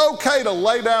 But it's okay to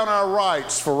lay down our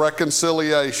rights for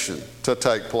reconciliation to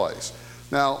take place.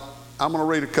 Now, I'm going to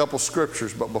read a couple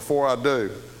scriptures, but before I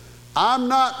do, I'm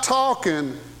not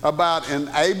talking about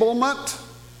enablement,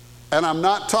 and I'm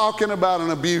not talking about an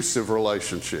abusive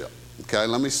relationship. Okay,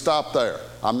 let me stop there.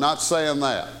 I'm not saying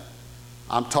that.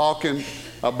 I'm talking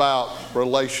about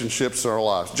relationships in our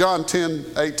lives. John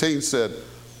 10:18 said,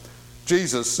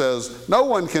 Jesus says, "No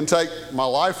one can take my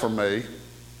life from me.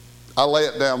 I lay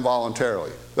it down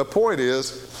voluntarily." The point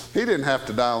is, he didn't have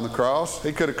to die on the cross.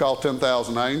 He could have called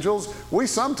 10,000 angels. We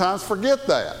sometimes forget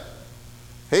that.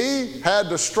 He had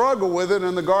to struggle with it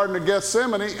in the Garden of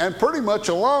Gethsemane, and pretty much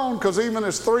alone, because even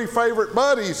his 3 favorite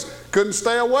buddies couldn't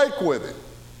stay awake with him.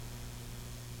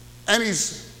 And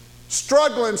he's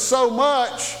struggling so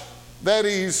much that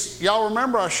y'all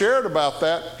remember I shared about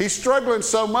that, he's struggling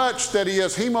so much that he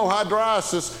has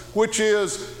hemohydriasis, which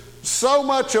is so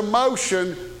much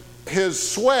emotion,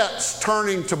 his sweat's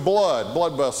turning to blood.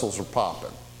 Blood vessels are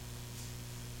popping.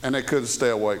 And they couldn't stay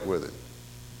awake with him.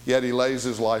 Yet he lays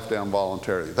his life down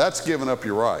voluntarily. That's giving up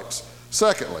your rights.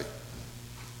 Secondly,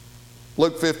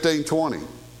 Luke 15:20.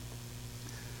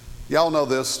 Y'all know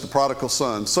this, the prodigal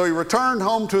son. "So he returned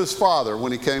home to his father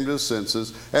when he came to his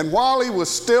senses, and while he was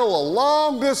still a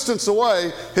long distance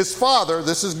away, his father,"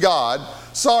 this is God,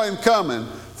 "saw him coming,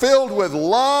 filled with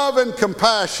love and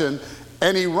compassion,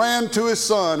 and he ran to his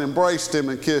son, embraced him,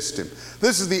 and kissed him."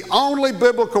 This is the only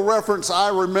biblical reference I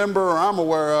remember or I'm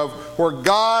aware of where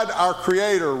God, our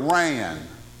Creator, ran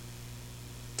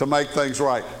to make things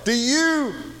right.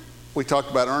 We talked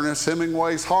about Ernest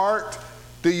Hemingway's heart.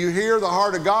 Do you hear the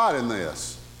heart of God in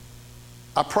this?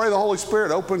 I pray the Holy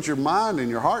Spirit opens your mind and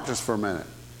your heart just for a minute.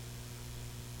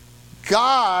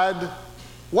 God,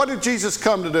 what did Jesus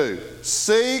come to do?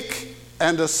 Seek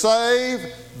and to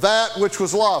save that which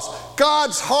was lost.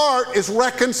 God's heart is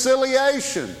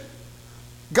reconciliation.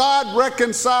 God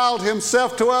reconciled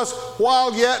himself to us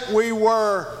while yet we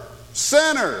were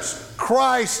sinners.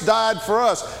 Christ died for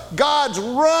us. God's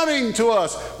running to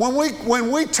us. When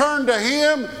we turn to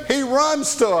him, he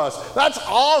runs to us. That's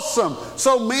awesome.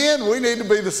 So men, we need to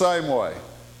be the same way.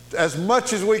 As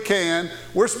much as we can,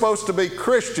 we're supposed to be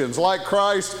Christians like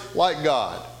Christ, like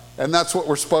God. And that's what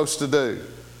we're supposed to do.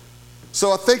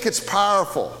 So I think it's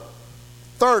powerful.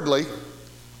 Thirdly,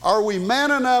 are we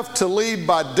man enough to lead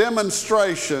by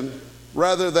demonstration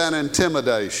rather than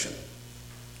intimidation?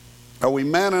 Are we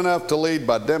man enough to lead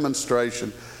by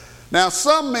demonstration? Now,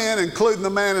 some men, including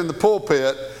the man in the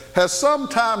pulpit, has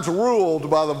sometimes ruled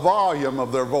by the volume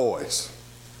of their voice.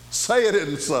 Say it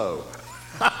isn't so.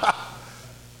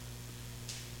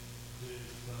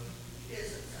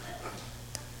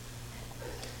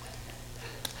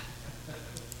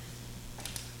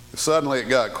 Suddenly it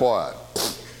got quiet.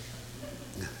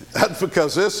 That's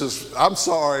because I'm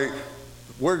sorry,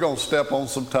 we're going to step on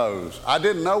some toes. I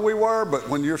didn't know we were, but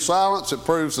when you're silent, it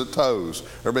proves that toes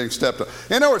are being stepped on.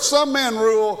 In other words, some men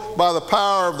rule by the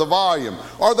power of the volume,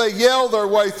 or they yell their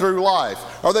way through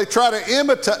life, or they try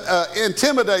to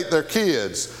intimidate their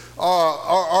kids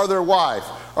or their wife,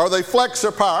 or they flex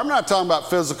their power. I'm not talking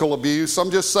about physical abuse. I'm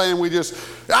just saying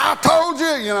I told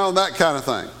you, that kind of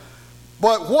thing.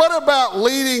 But what about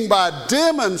leading by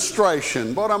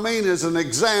demonstration? What I mean is an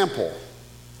example.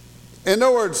 In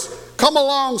other words, come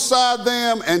alongside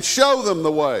them and show them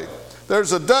the way.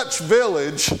 There's a Dutch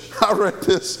village, I read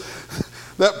this,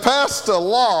 that passed a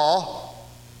law,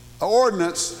 an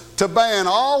ordinance, to ban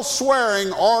all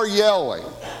swearing or yelling,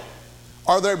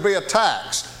 or there'd be a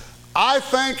tax. I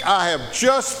think I have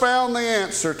just found the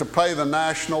answer to pay the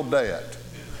national debt.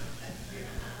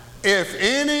 If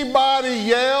anybody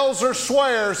yells or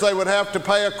swears they would have to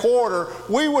pay a quarter,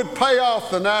 we would pay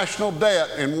off the national debt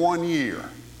in 1 year.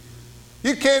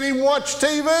 You can't even watch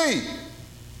TV.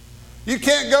 You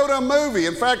can't go to a movie.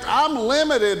 In fact, I'm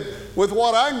limited with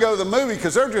what I can go to the movie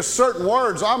because there are just certain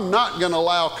words I'm not going to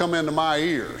allow come into my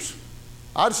ears.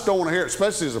 I just don't want to hear it,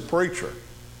 especially as a preacher.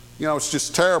 It's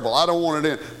just terrible. I don't want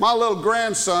it in. My little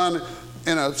grandson,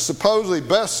 in a supposedly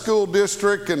best school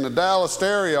district in the Dallas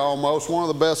area almost, one of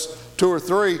the best 2 or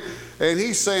 3, and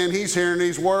he's saying he's hearing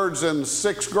these words in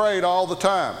 6th grade all the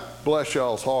time. Bless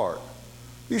y'all's heart.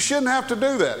 You shouldn't have to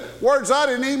do that. Words I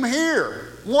didn't even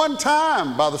hear one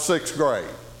time by the 6th grade.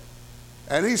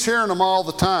 And he's hearing them all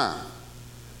the time.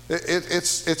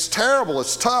 It's terrible.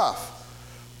 It's tough.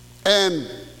 And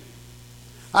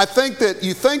I think that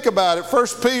you think about it, 1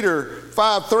 Peter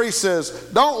 5:3 says,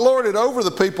 don't lord it over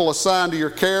the people assigned to your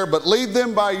care, but lead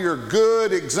them by your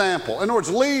good example. In other words,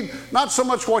 lead not so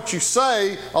much what you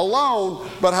say alone,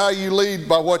 but how you lead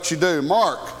by what you do.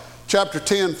 Mark chapter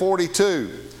 10, 43.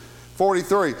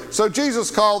 So Jesus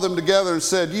called them together and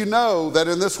said, you know that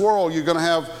in this world you're going to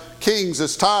have kings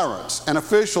as tyrants and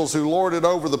officials who lord it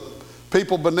over the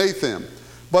people beneath them.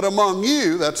 But among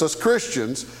you, that's us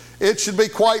Christians, it should be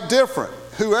quite different.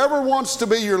 Whoever wants to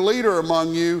be your leader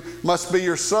among you must be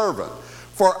your servant.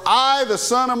 For I, the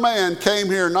Son of Man, came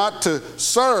here not to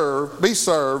be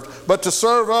served, but to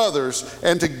serve others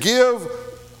and to give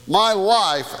my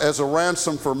life as a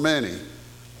ransom for many.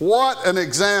 What an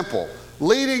example.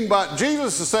 Leading by,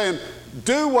 Jesus is saying,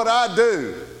 do what I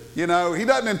do. He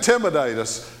doesn't intimidate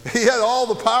us. He had all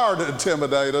the power to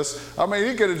intimidate us. I mean,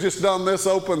 he could have just done this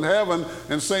open heaven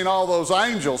and seen all those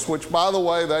angels, which, by the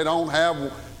way, they don't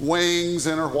have wings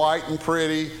and are white and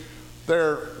pretty.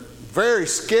 They're very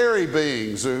scary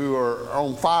beings who are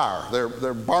on fire.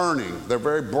 They're burning. They're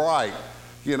very bright.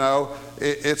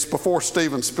 It's before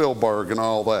Steven Spielberg and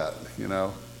all that.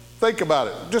 Think about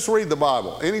it. Just read the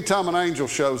Bible. Anytime an angel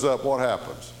shows up, what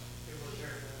happens?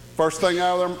 First thing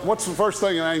out of there, what's the first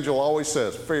thing an angel always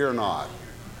says? Fear not.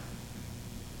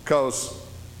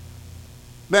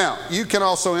 Now, you can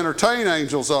also entertain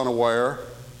angels unaware.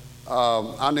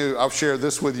 I've shared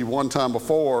this with you one time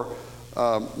before.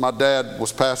 My dad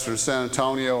was pastor in San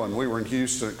Antonio, and we were in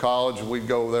Houston at college, and we'd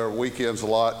go there weekends a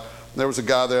lot. There was a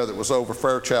guy there that was over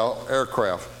Fairchild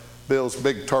Aircraft, builds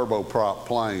big turboprop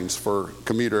planes for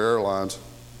commuter airlines.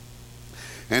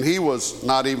 And he was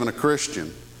not even a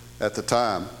Christian at the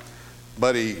time,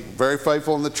 but he very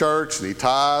faithful in the church, and he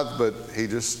tithed, but he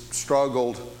just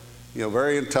struggled.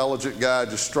 Very intelligent guy,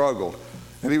 just struggled.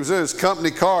 And he was in his company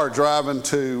car driving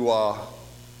to,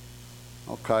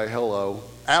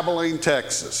 Abilene,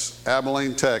 Texas,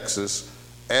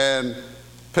 and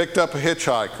picked up a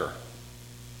hitchhiker,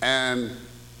 and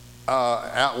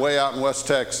way out in West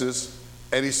Texas.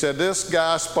 And he said this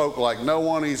guy spoke like no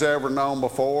one he's ever known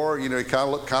before. He kind of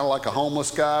looked like a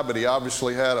homeless guy, but he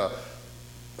obviously had a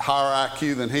higher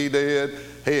IQ than he did.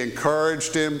 He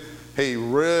encouraged him. He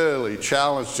really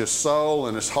challenged his soul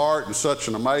and his heart in such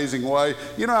an amazing way.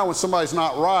 You know how when somebody's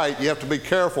not right, you have to be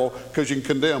careful because you can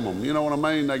condemn them. You know what I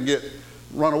mean? They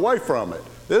run away from it.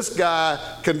 This guy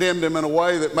condemned him in a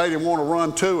way that made him want to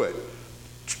run to it.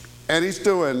 And he's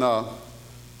doing a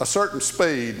certain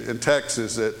speed in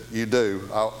Texas that you do.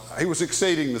 He was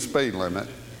exceeding the speed limit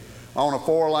on a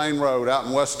 4-lane road out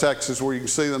in West Texas where you can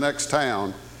see the next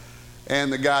town,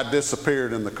 and the guy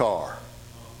disappeared in the car.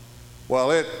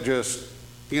 Well, it just,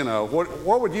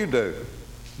 what would you do?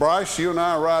 Bryce, you and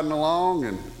I are riding along,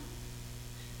 and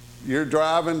you're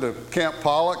driving to Camp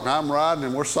Pollock, and I'm riding,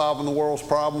 and we're solving the world's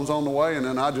problems on the way, and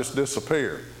then I just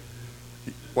disappear.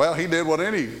 well, he did what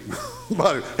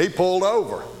anybody, he pulled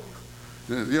over.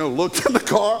 Looked in the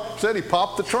car, said he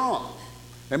popped the trunk.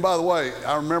 And by the way,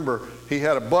 I remember he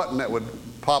had a button that would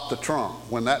pop the trunk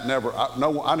when that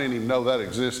I didn't even know that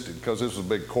existed because this was a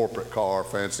big corporate car,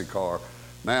 fancy car.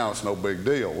 Now it's no big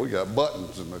deal. We got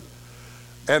buttons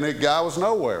and the guy was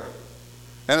nowhere.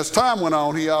 And as time went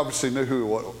on, he obviously knew who it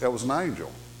was. It was an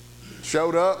angel.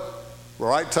 Showed up,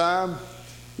 right time.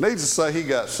 Needs to say he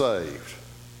got saved.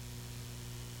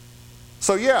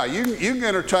 So yeah, you can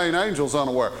entertain angels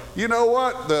unaware. You know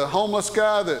what? The homeless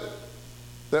guy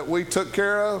that we took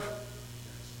care of,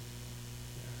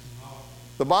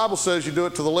 the Bible says you do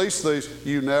it to the least of these.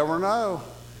 You never know.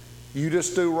 You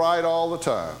just do right all the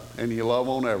time, and you love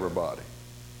on everybody.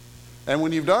 And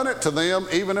when you've done it to them,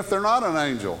 even if they're not an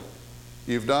angel,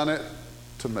 you've done it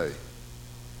to me.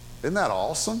 Isn't that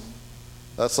awesome?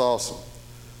 That's awesome.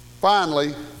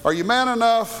 Finally, are you man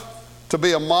enough to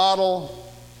be a model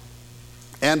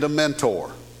and a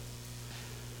mentor?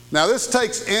 Now, this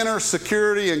takes inner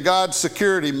security and God's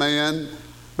security, man,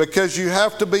 because you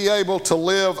have to be able to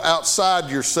live outside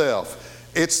yourself.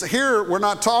 It's here, we're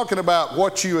not talking about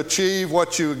what you achieve,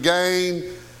 what you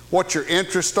gain, what your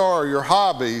interests are, or your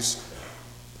hobbies.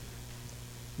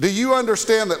 Do you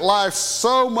understand that life's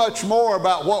so much more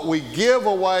about what we give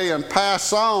away and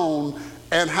pass on,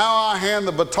 and how I hand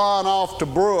the baton off to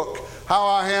Brooke, how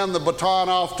I hand the baton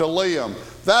off to Liam?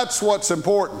 That's what's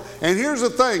important. And here's the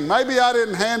thing, maybe I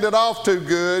didn't hand it off too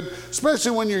good,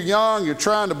 especially when you're young, you're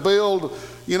trying to build,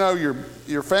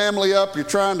 your family up, you're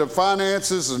trying to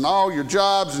finances and all your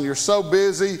jobs, and you're so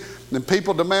busy, and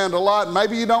people demand a lot, and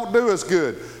maybe you don't do as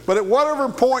good. But at whatever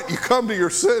point you come to your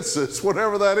senses,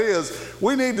 whatever that is,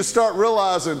 we need to start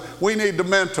realizing we need to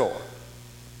mentor.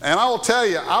 And I will tell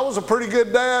you, I was a pretty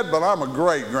good dad, but I'm a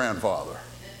great grandfather.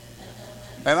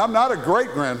 And I'm not a great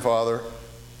grandfather,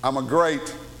 I'm a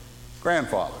great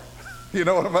grandfather. You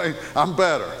know what I mean? I'm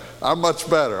better. I'm much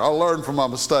better. I'll learn from my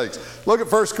mistakes. Look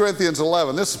at 1 Corinthians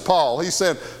 11. This is Paul. He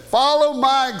said, follow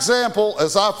my example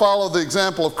as I follow the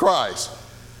example of Christ.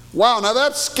 Wow, now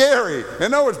that's scary.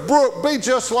 In other words, Brooke, be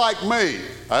just like me.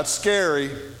 That's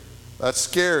scary. That's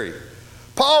scary.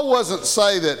 Paul wasn't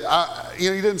say that, he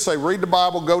didn't say read the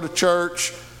Bible, go to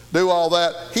church, do all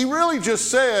that. He really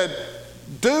just said,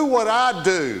 do what I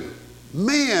do.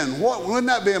 Men, wouldn't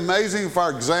that be amazing if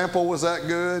our example was that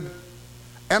good?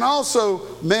 And also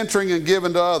mentoring and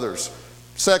giving to others.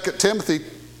 2 Timothy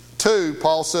 2,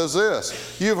 Paul says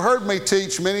this, you've heard me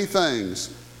teach many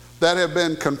things that have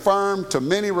been confirmed to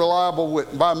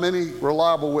by many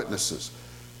reliable witnesses.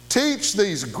 Teach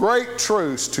these great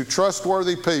truths to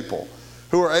trustworthy people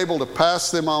who are able to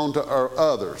pass them on to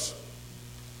others.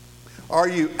 Are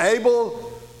you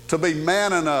able to be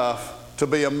man enough to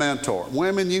be a mentor?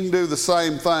 Women, you can do the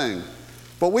same thing.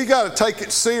 But we got to take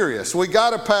it serious. We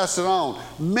got to pass it on.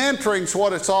 Mentoring's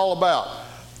what it's all about.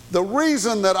 The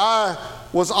reason that I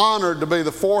was honored to be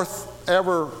the 4th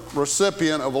ever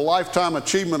recipient of a Lifetime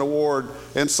Achievement Award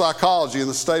in psychology in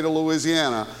the state of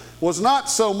Louisiana was not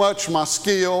so much my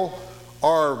skill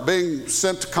or being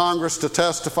sent to Congress to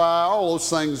testify, all those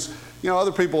things.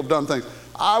 Other people have done things.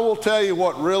 I will tell you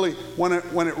what really, when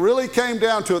it really came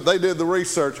down to it, they did the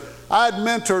research. I had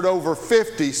mentored over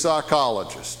 50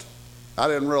 psychologists. I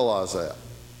didn't realize that.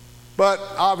 But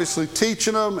obviously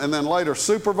teaching them and then later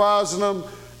supervising them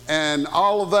and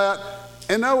all of that.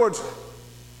 In other words,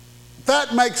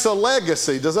 that makes a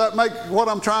legacy. Does that make what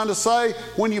I'm trying to say?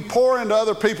 When you pour into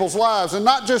other people's lives and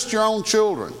not just your own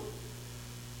children.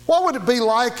 What would it be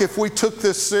like if we took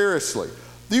this seriously?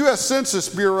 The U.S. Census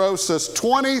Bureau says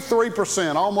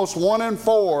 23%, almost 1 in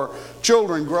 4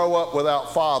 children grow up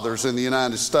without fathers in the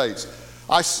United States.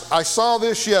 I saw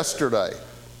this yesterday,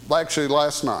 actually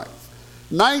last night.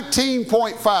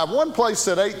 19.5, one place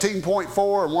said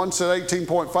 18.4 and one said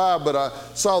 18.5, but I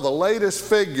saw the latest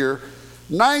figure.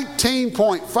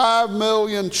 19.5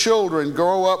 million children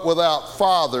grow up without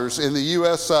fathers in the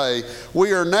USA.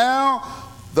 We are now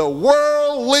the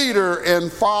world leader in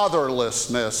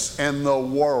fatherlessness in the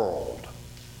world.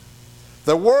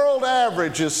 The world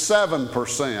average is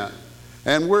 7%,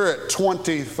 and we're at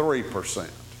 23%.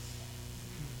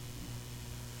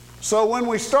 So when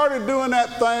we started doing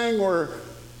that thing where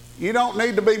you don't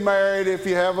need to be married if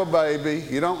you have a baby,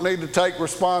 you don't need to take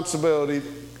responsibility,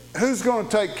 who's going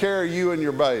to take care of you and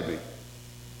your baby?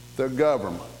 The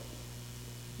government.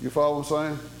 You follow what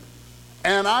I'm saying?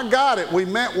 And I got it. We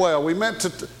meant well.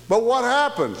 But what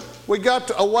happened? We got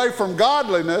away from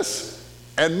godliness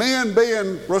and men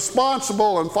being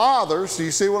responsible and fathers. Do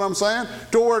you see what I'm saying?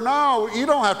 To where, no, you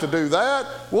don't have to do that.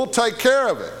 We'll take care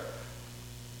of it.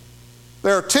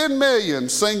 There are 10 million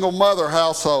single mother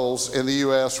households in the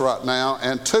U.S. right now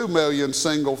and 2 million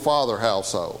single father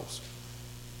households.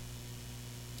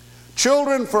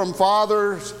 Children from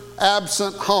fathers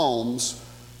absent homes,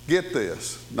 get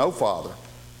this, no father,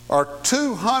 are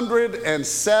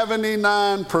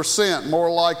 279%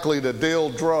 more likely to deal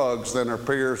drugs than their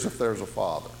peers if there's a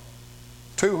father.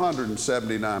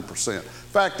 279%. In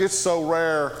fact, it's so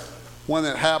rare when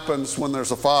it happens when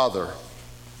there's a father.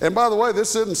 And by the way,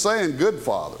 this isn't saying good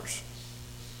fathers.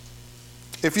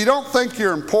 If you don't think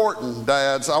you're important,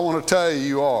 dads, I want to tell you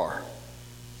you are.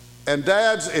 And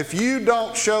dads, if you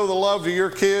don't show the love to your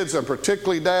kids, and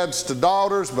particularly dads to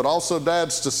daughters, but also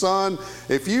dads to son,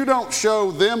 if you don't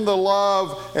show them the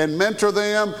love and mentor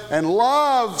them, and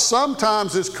love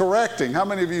sometimes is correcting. How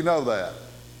many of you know that?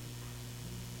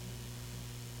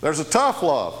 There's a tough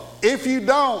love. If you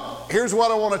don't, here's what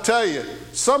I want to tell you.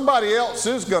 Somebody else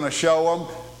is going to show them,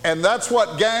 and that's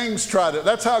what gangs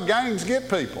that's how gangs get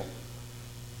people.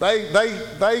 They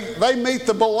meet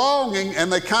the belonging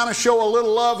and they kind of show a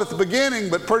little love at the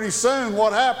beginning, but pretty soon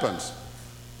what happens?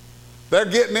 They're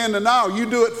getting into, no, you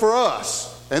do it for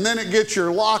us. And then it gets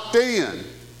you locked in.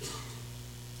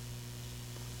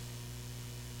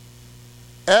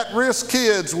 At-risk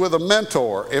kids with a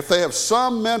mentor, if they have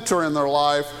some mentor in their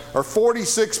life, are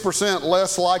 46%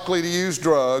 less likely to use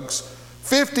drugs,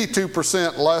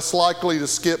 52% less likely to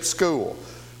skip school.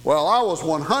 Well, I was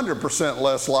 100%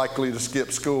 less likely to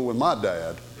skip school with my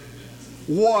dad.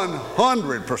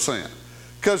 100%.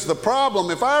 Because the problem,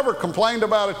 if I ever complained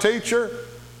about a teacher,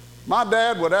 my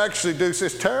dad would actually do,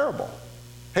 it's terrible.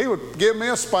 He would give me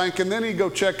a spanking, then he'd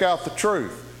go check out the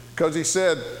truth. Because he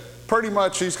said, pretty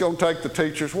much he's going to take the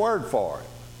teacher's word for it.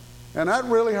 And that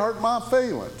really hurt my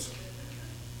feelings.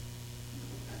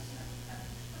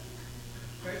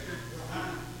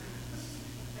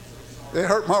 It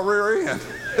hurt my rear end.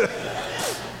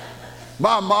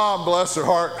 My mom, bless her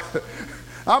heart,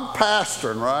 I'm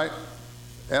pastoring, right?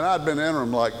 And I'd been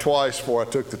interim like twice before I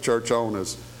took the church on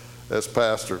as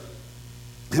pastor.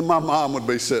 And my mom would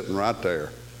be sitting right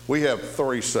there. We have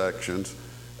 3 sections,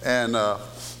 and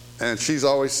she's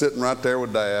always sitting right there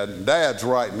with Dad. And Dad's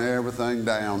writing everything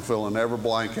down, filling every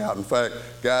blank out. In fact,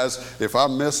 guys, if I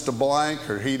missed a blank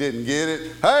or he didn't get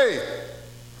it, hey,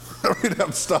 we'd have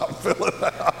to stop and fill it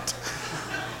out.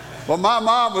 Well, my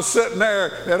mom was sitting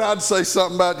there, and I'd say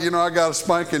something about, I got a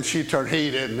spanking. She turned, he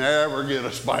didn't ever get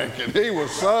a spanking. He was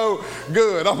so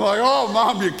good. I'm like, oh,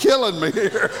 Mom, you're killing me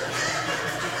here.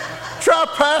 Try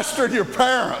pastoring your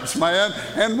parents, man.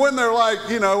 And when they're like,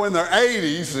 in their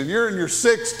 80s, and you're in your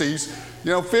 60s,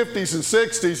 50s and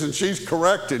 60s, and she's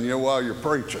correcting you while you're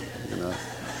preaching,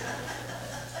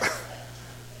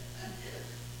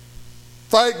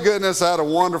 Thank goodness I had a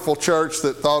wonderful church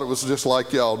that thought it was just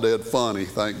like y'all did, funny,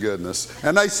 thank goodness.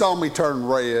 And they saw me turn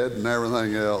red and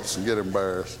everything else and get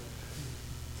embarrassed.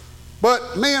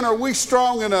 But men, are we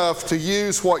strong enough to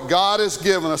use what God has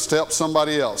given us to help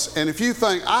somebody else? And if you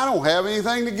think, I don't have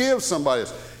anything to give somebody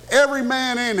else, every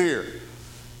man in here,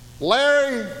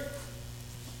 Larry,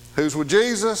 who's with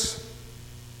Jesus,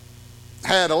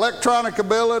 had electronic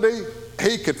ability,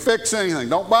 he could fix anything.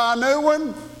 Don't buy a new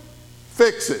one,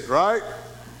 fix it, right?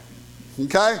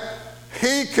 Okay?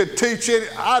 He could teach it.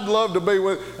 I'd love to be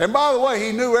with. And by the way,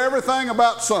 he knew everything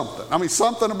about something. I mean,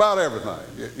 something about everything.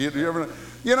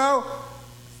 Now,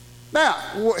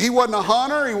 he wasn't a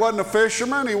hunter. He wasn't a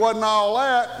fisherman. He wasn't all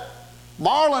that.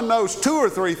 Marlon knows 2 or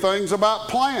 3 things about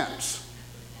plants.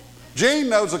 Gene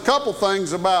knows a couple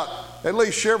things about at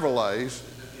least Chevrolets.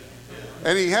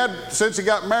 And since he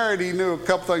got married, he knew a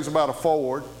couple things about a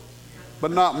Ford,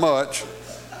 but not much.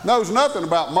 Knows nothing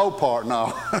about Mopar,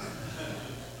 no.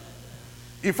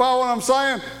 You follow what I'm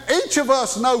saying? Each of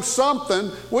us knows something.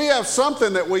 We have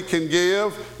something that we can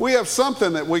give. We have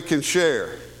something that we can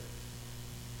share.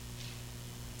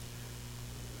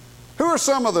 Who are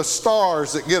some of the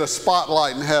stars that get a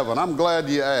spotlight in heaven? I'm glad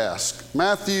you asked.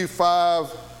 Matthew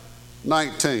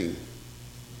 5:19.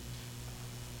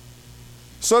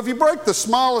 So if you break the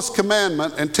smallest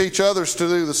commandment and teach others to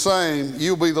do the same,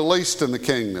 you'll be the least in the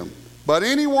kingdom. But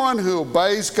anyone who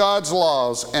obeys God's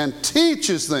laws and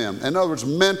teaches them, in other words,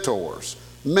 mentors,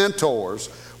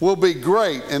 will be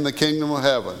great in the kingdom of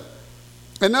heaven.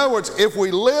 In other words, if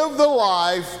we live the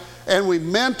life and we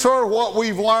mentor what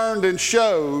we've learned and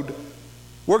showed,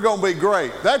 we're going to be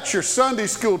great. That's your Sunday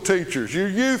school teachers, your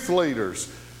youth leaders,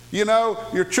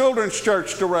 your children's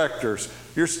church directors,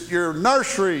 your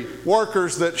nursery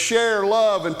workers that share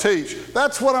love and teach.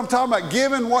 That's what I'm talking about,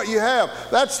 giving what you have.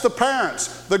 That's the parents,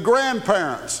 the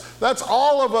grandparents. That's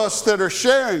all of us that are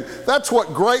sharing. That's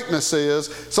what greatness is.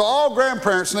 So all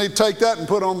grandparents need to take that and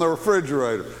put on the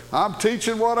refrigerator. I'm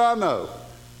teaching what I know.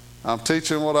 I'm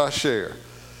teaching what I share.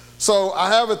 So I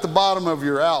have at the bottom of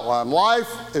your outline,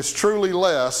 life is truly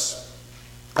less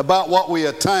about what we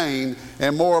attain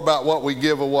and more about what we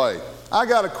give away. I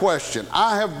got a question.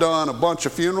 I have done a bunch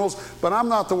of funerals, but I'm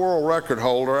not the world record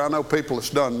holder. I know people that's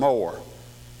done more.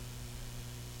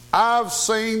 I've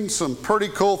seen some pretty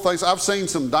cool things. I've seen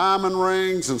some diamond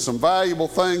rings and some valuable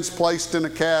things placed in a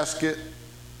casket.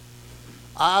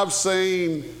 I've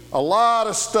seen a lot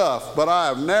of stuff, but I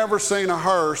have never seen a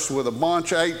hearse with a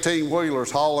bunch of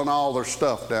 18-wheelers hauling all their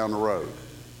stuff down the road.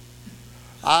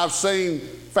 I've seen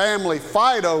family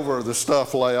fight over the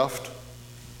stuff left.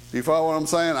 You follow what I'm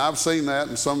saying? I've seen that,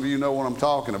 and some of you know what I'm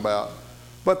talking about.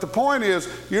 But the point is,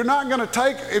 you're not going to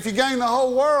take, if you gain the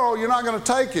whole world, you're not going to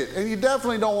take it. And you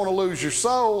definitely don't want to lose your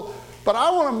soul. But I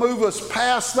want to move us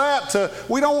past that to,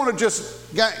 we don't want to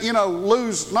just,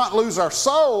 not lose our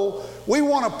soul. We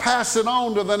want to pass it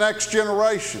on to the next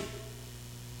generation.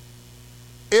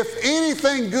 If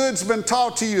anything good's been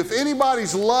taught to you, if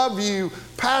anybody's loved you,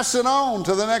 pass it on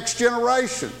to the next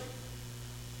generation.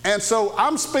 And so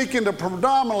I'm speaking to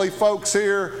predominantly folks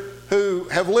here who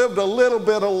have lived a little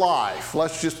bit of life.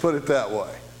 Let's just put it that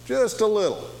way. Just a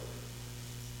little.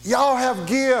 Y'all have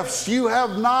gifts. You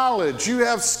have knowledge. You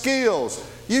have skills.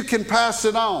 You can pass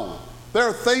it on. There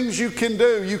are things you can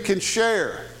do. You can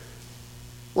share.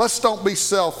 Let's don't be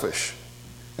selfish.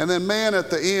 And then men at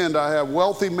the end, I have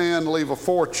wealthy men leave a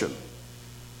fortune.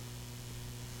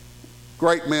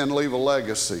 Great men leave a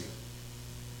legacy.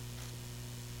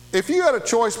 If you had a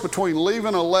choice between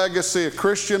leaving a legacy, a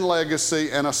Christian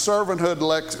legacy, and a servanthood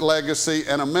legacy,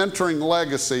 and a mentoring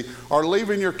legacy, or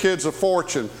leaving your kids a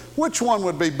fortune, which one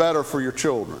would be better for your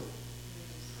children?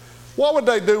 What would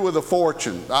they do with a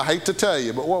fortune? I hate to tell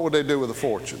you, but what would they do with a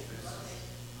fortune?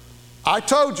 I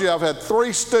told you I've had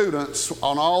 3 students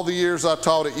on all the years I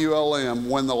taught at ULM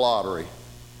win the lottery,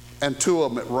 and 2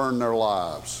 of them it ruined their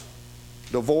lives.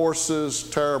 Divorces,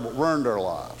 terrible, ruined their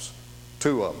lives.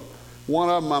 2 of them. One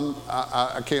of them,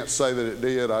 I can't say that it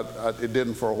did. It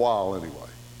didn't for a while anyway.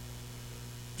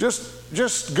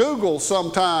 Just Google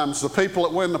sometimes the people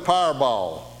that win the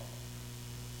Powerball.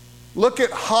 Look at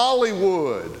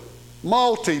Hollywood,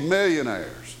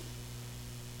 multi-millionaires.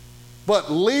 But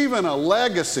leaving a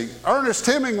legacy, Ernest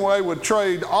Hemingway would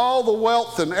trade all the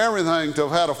wealth and everything to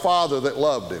have had a father that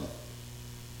loved him.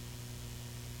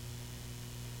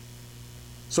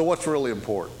 So what's really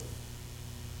important?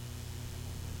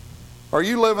 Are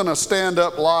you living a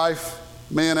stand-up life,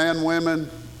 men and women,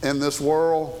 in this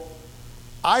world?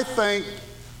 I think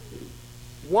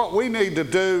what we need to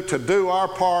do our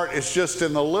part is just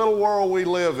in the little world we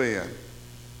live in.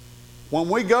 When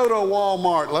we go to a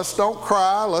Walmart, let's don't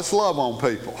cry, let's love on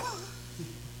people.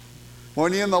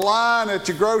 When you're in the line at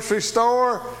your grocery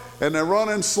store and they're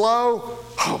running slow,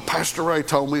 oh, Pastor Ray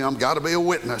told me I've got to be a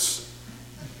witness.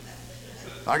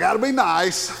 I got to be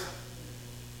nice.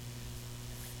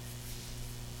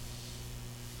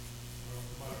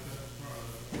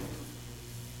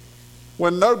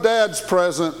 When no dad's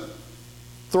present,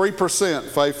 3%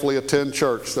 faithfully attend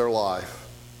church their life.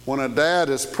 When a dad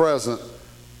is present,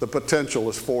 the potential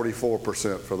is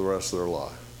 44% for the rest of their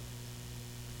life.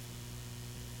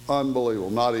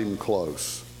 Unbelievable, not even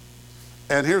close.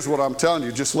 And here's what I'm telling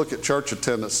you, just look at church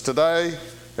attendance. Today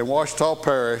in Ouachita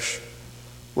Parish,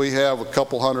 we have a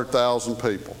couple 100,000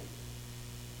 people.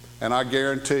 And I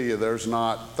guarantee you there's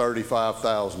not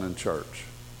 35,000 in church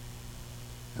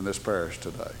in this parish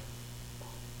today.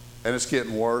 And it's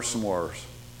getting worse and worse.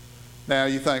 Now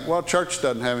you think, well, church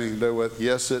doesn't have anything to do with it.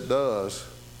 Yes, it does.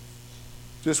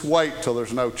 Just wait till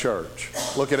there's no church.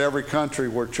 Look at every country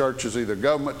where church is either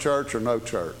government church or no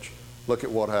church. Look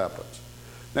at what happens.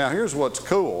 Now here's what's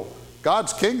cool.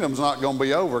 God's kingdom's not going to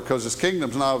be over because his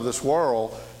kingdom's not of this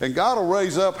world. And God will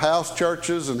raise up house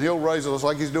churches and he'll raise us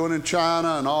like he's doing in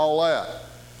China and all that.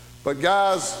 But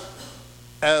guys,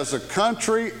 as a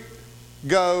country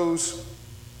goes,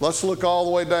 let's look all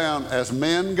the way down. As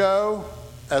men go,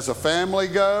 as a family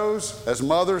goes, as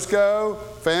mothers go,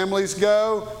 families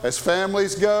go, as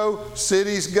families go,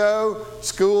 cities go,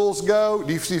 schools go.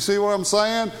 Do you see what I'm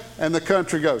saying? And the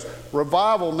country goes.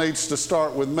 Revival needs to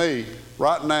start with me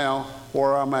right now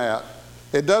where I'm at.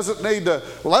 It doesn't need to,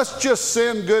 let's just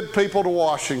send good people to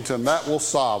Washington. That will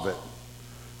solve it.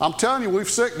 I'm telling you, we've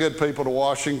sent good people to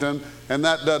Washington and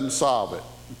that doesn't solve it.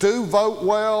 Do vote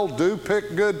well, do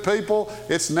pick good people.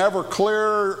 It's never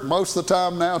clear, most of the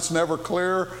time now it's never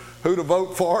clear who to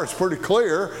vote for. It's pretty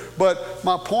clear. But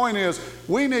my point is,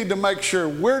 we need to make sure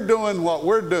we're doing what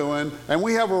we're doing and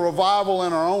we have a revival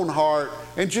in our own heart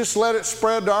and just let it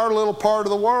spread to our little part of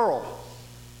the world.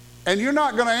 And you're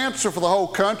not going to answer for the whole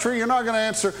country. You're not going to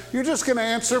answer. You're just going to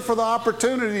answer for the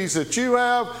opportunities that you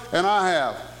have and I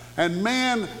have. And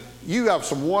men, you have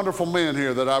some wonderful men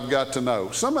here that I've got to know.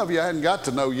 Some of you I hadn't got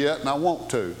to know yet, and I want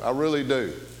to. I really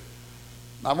do.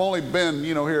 I've only been,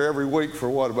 here every week for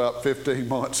about 15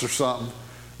 months or something.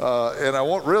 And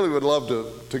I really would love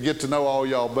to get to know all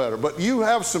y'all better. But you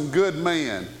have some good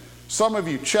men. Some of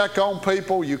you check on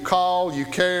people, you call, you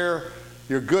care,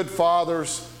 you're good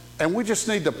fathers. And we just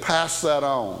need to pass that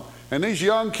on. And these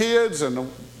young kids,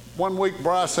 and 1 week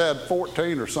Bryce had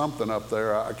 14 or something up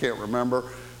there, I can't remember,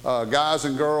 guys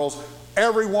and girls,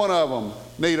 every one of them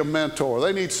need a mentor.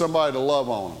 They need somebody to love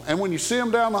on them. And when you see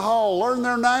them down the hall, learn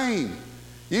their name.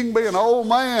 You can be an old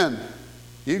man.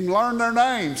 You can learn their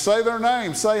name, say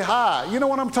hi. You know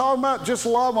what I'm talking about? Just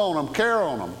love on them, care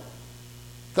on them.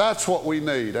 That's what we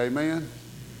need, amen?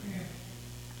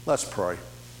 Let's pray.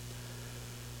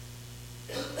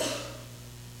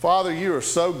 Father, you are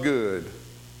so good.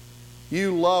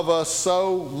 You love us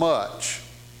so much.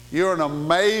 You're an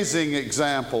amazing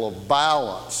example of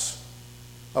balance,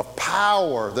 of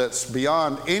power that's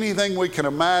beyond anything we can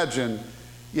imagine,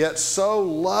 yet so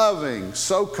loving,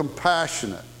 so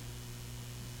compassionate.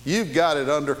 You've got it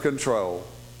under control.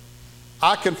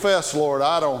 I confess, Lord,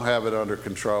 I don't have it under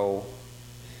control.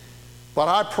 But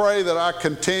I pray that I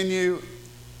continue,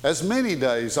 as many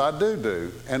days I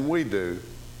do, and we do,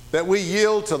 that we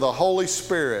yield to the Holy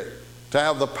Spirit to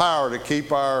have the power to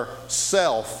keep our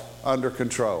self under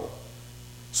control.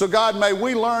 So God, may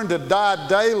we learn to die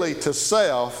daily to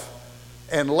self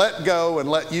and let go and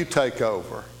let you take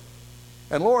over.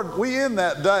 And Lord, we end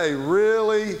that day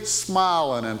really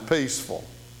smiling and peaceful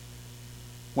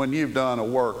when you've done a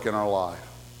work in our life.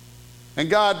 And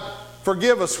God,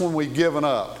 forgive us when we've given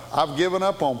up. I've given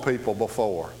up on people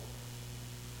before.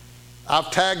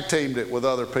 I've tag teamed it with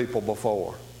other people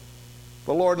before.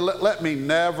 But Lord, let me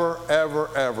never, ever,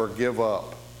 ever give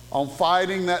up on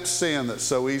fighting that sin that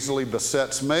so easily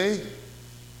besets me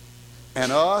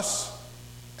and us,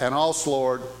 and also,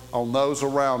 Lord, on those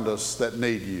around us that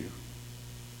need you.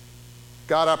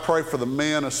 God, I pray for the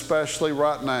men especially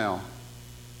right now,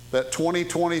 that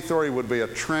 2023 would be a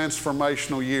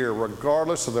transformational year,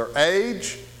 regardless of their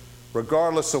age,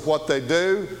 regardless of what they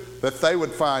do, that they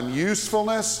would find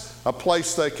usefulness, a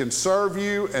place they can serve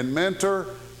you and mentor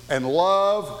and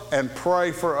love and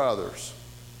pray for others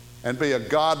and be a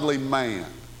godly man,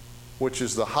 which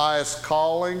is the highest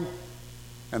calling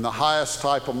and the highest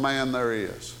type of man there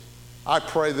is. I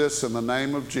pray this in the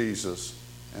name of Jesus,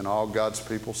 and all God's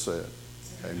people said,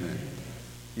 amen.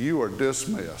 You are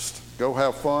dismissed. Go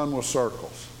have fun with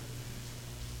circles.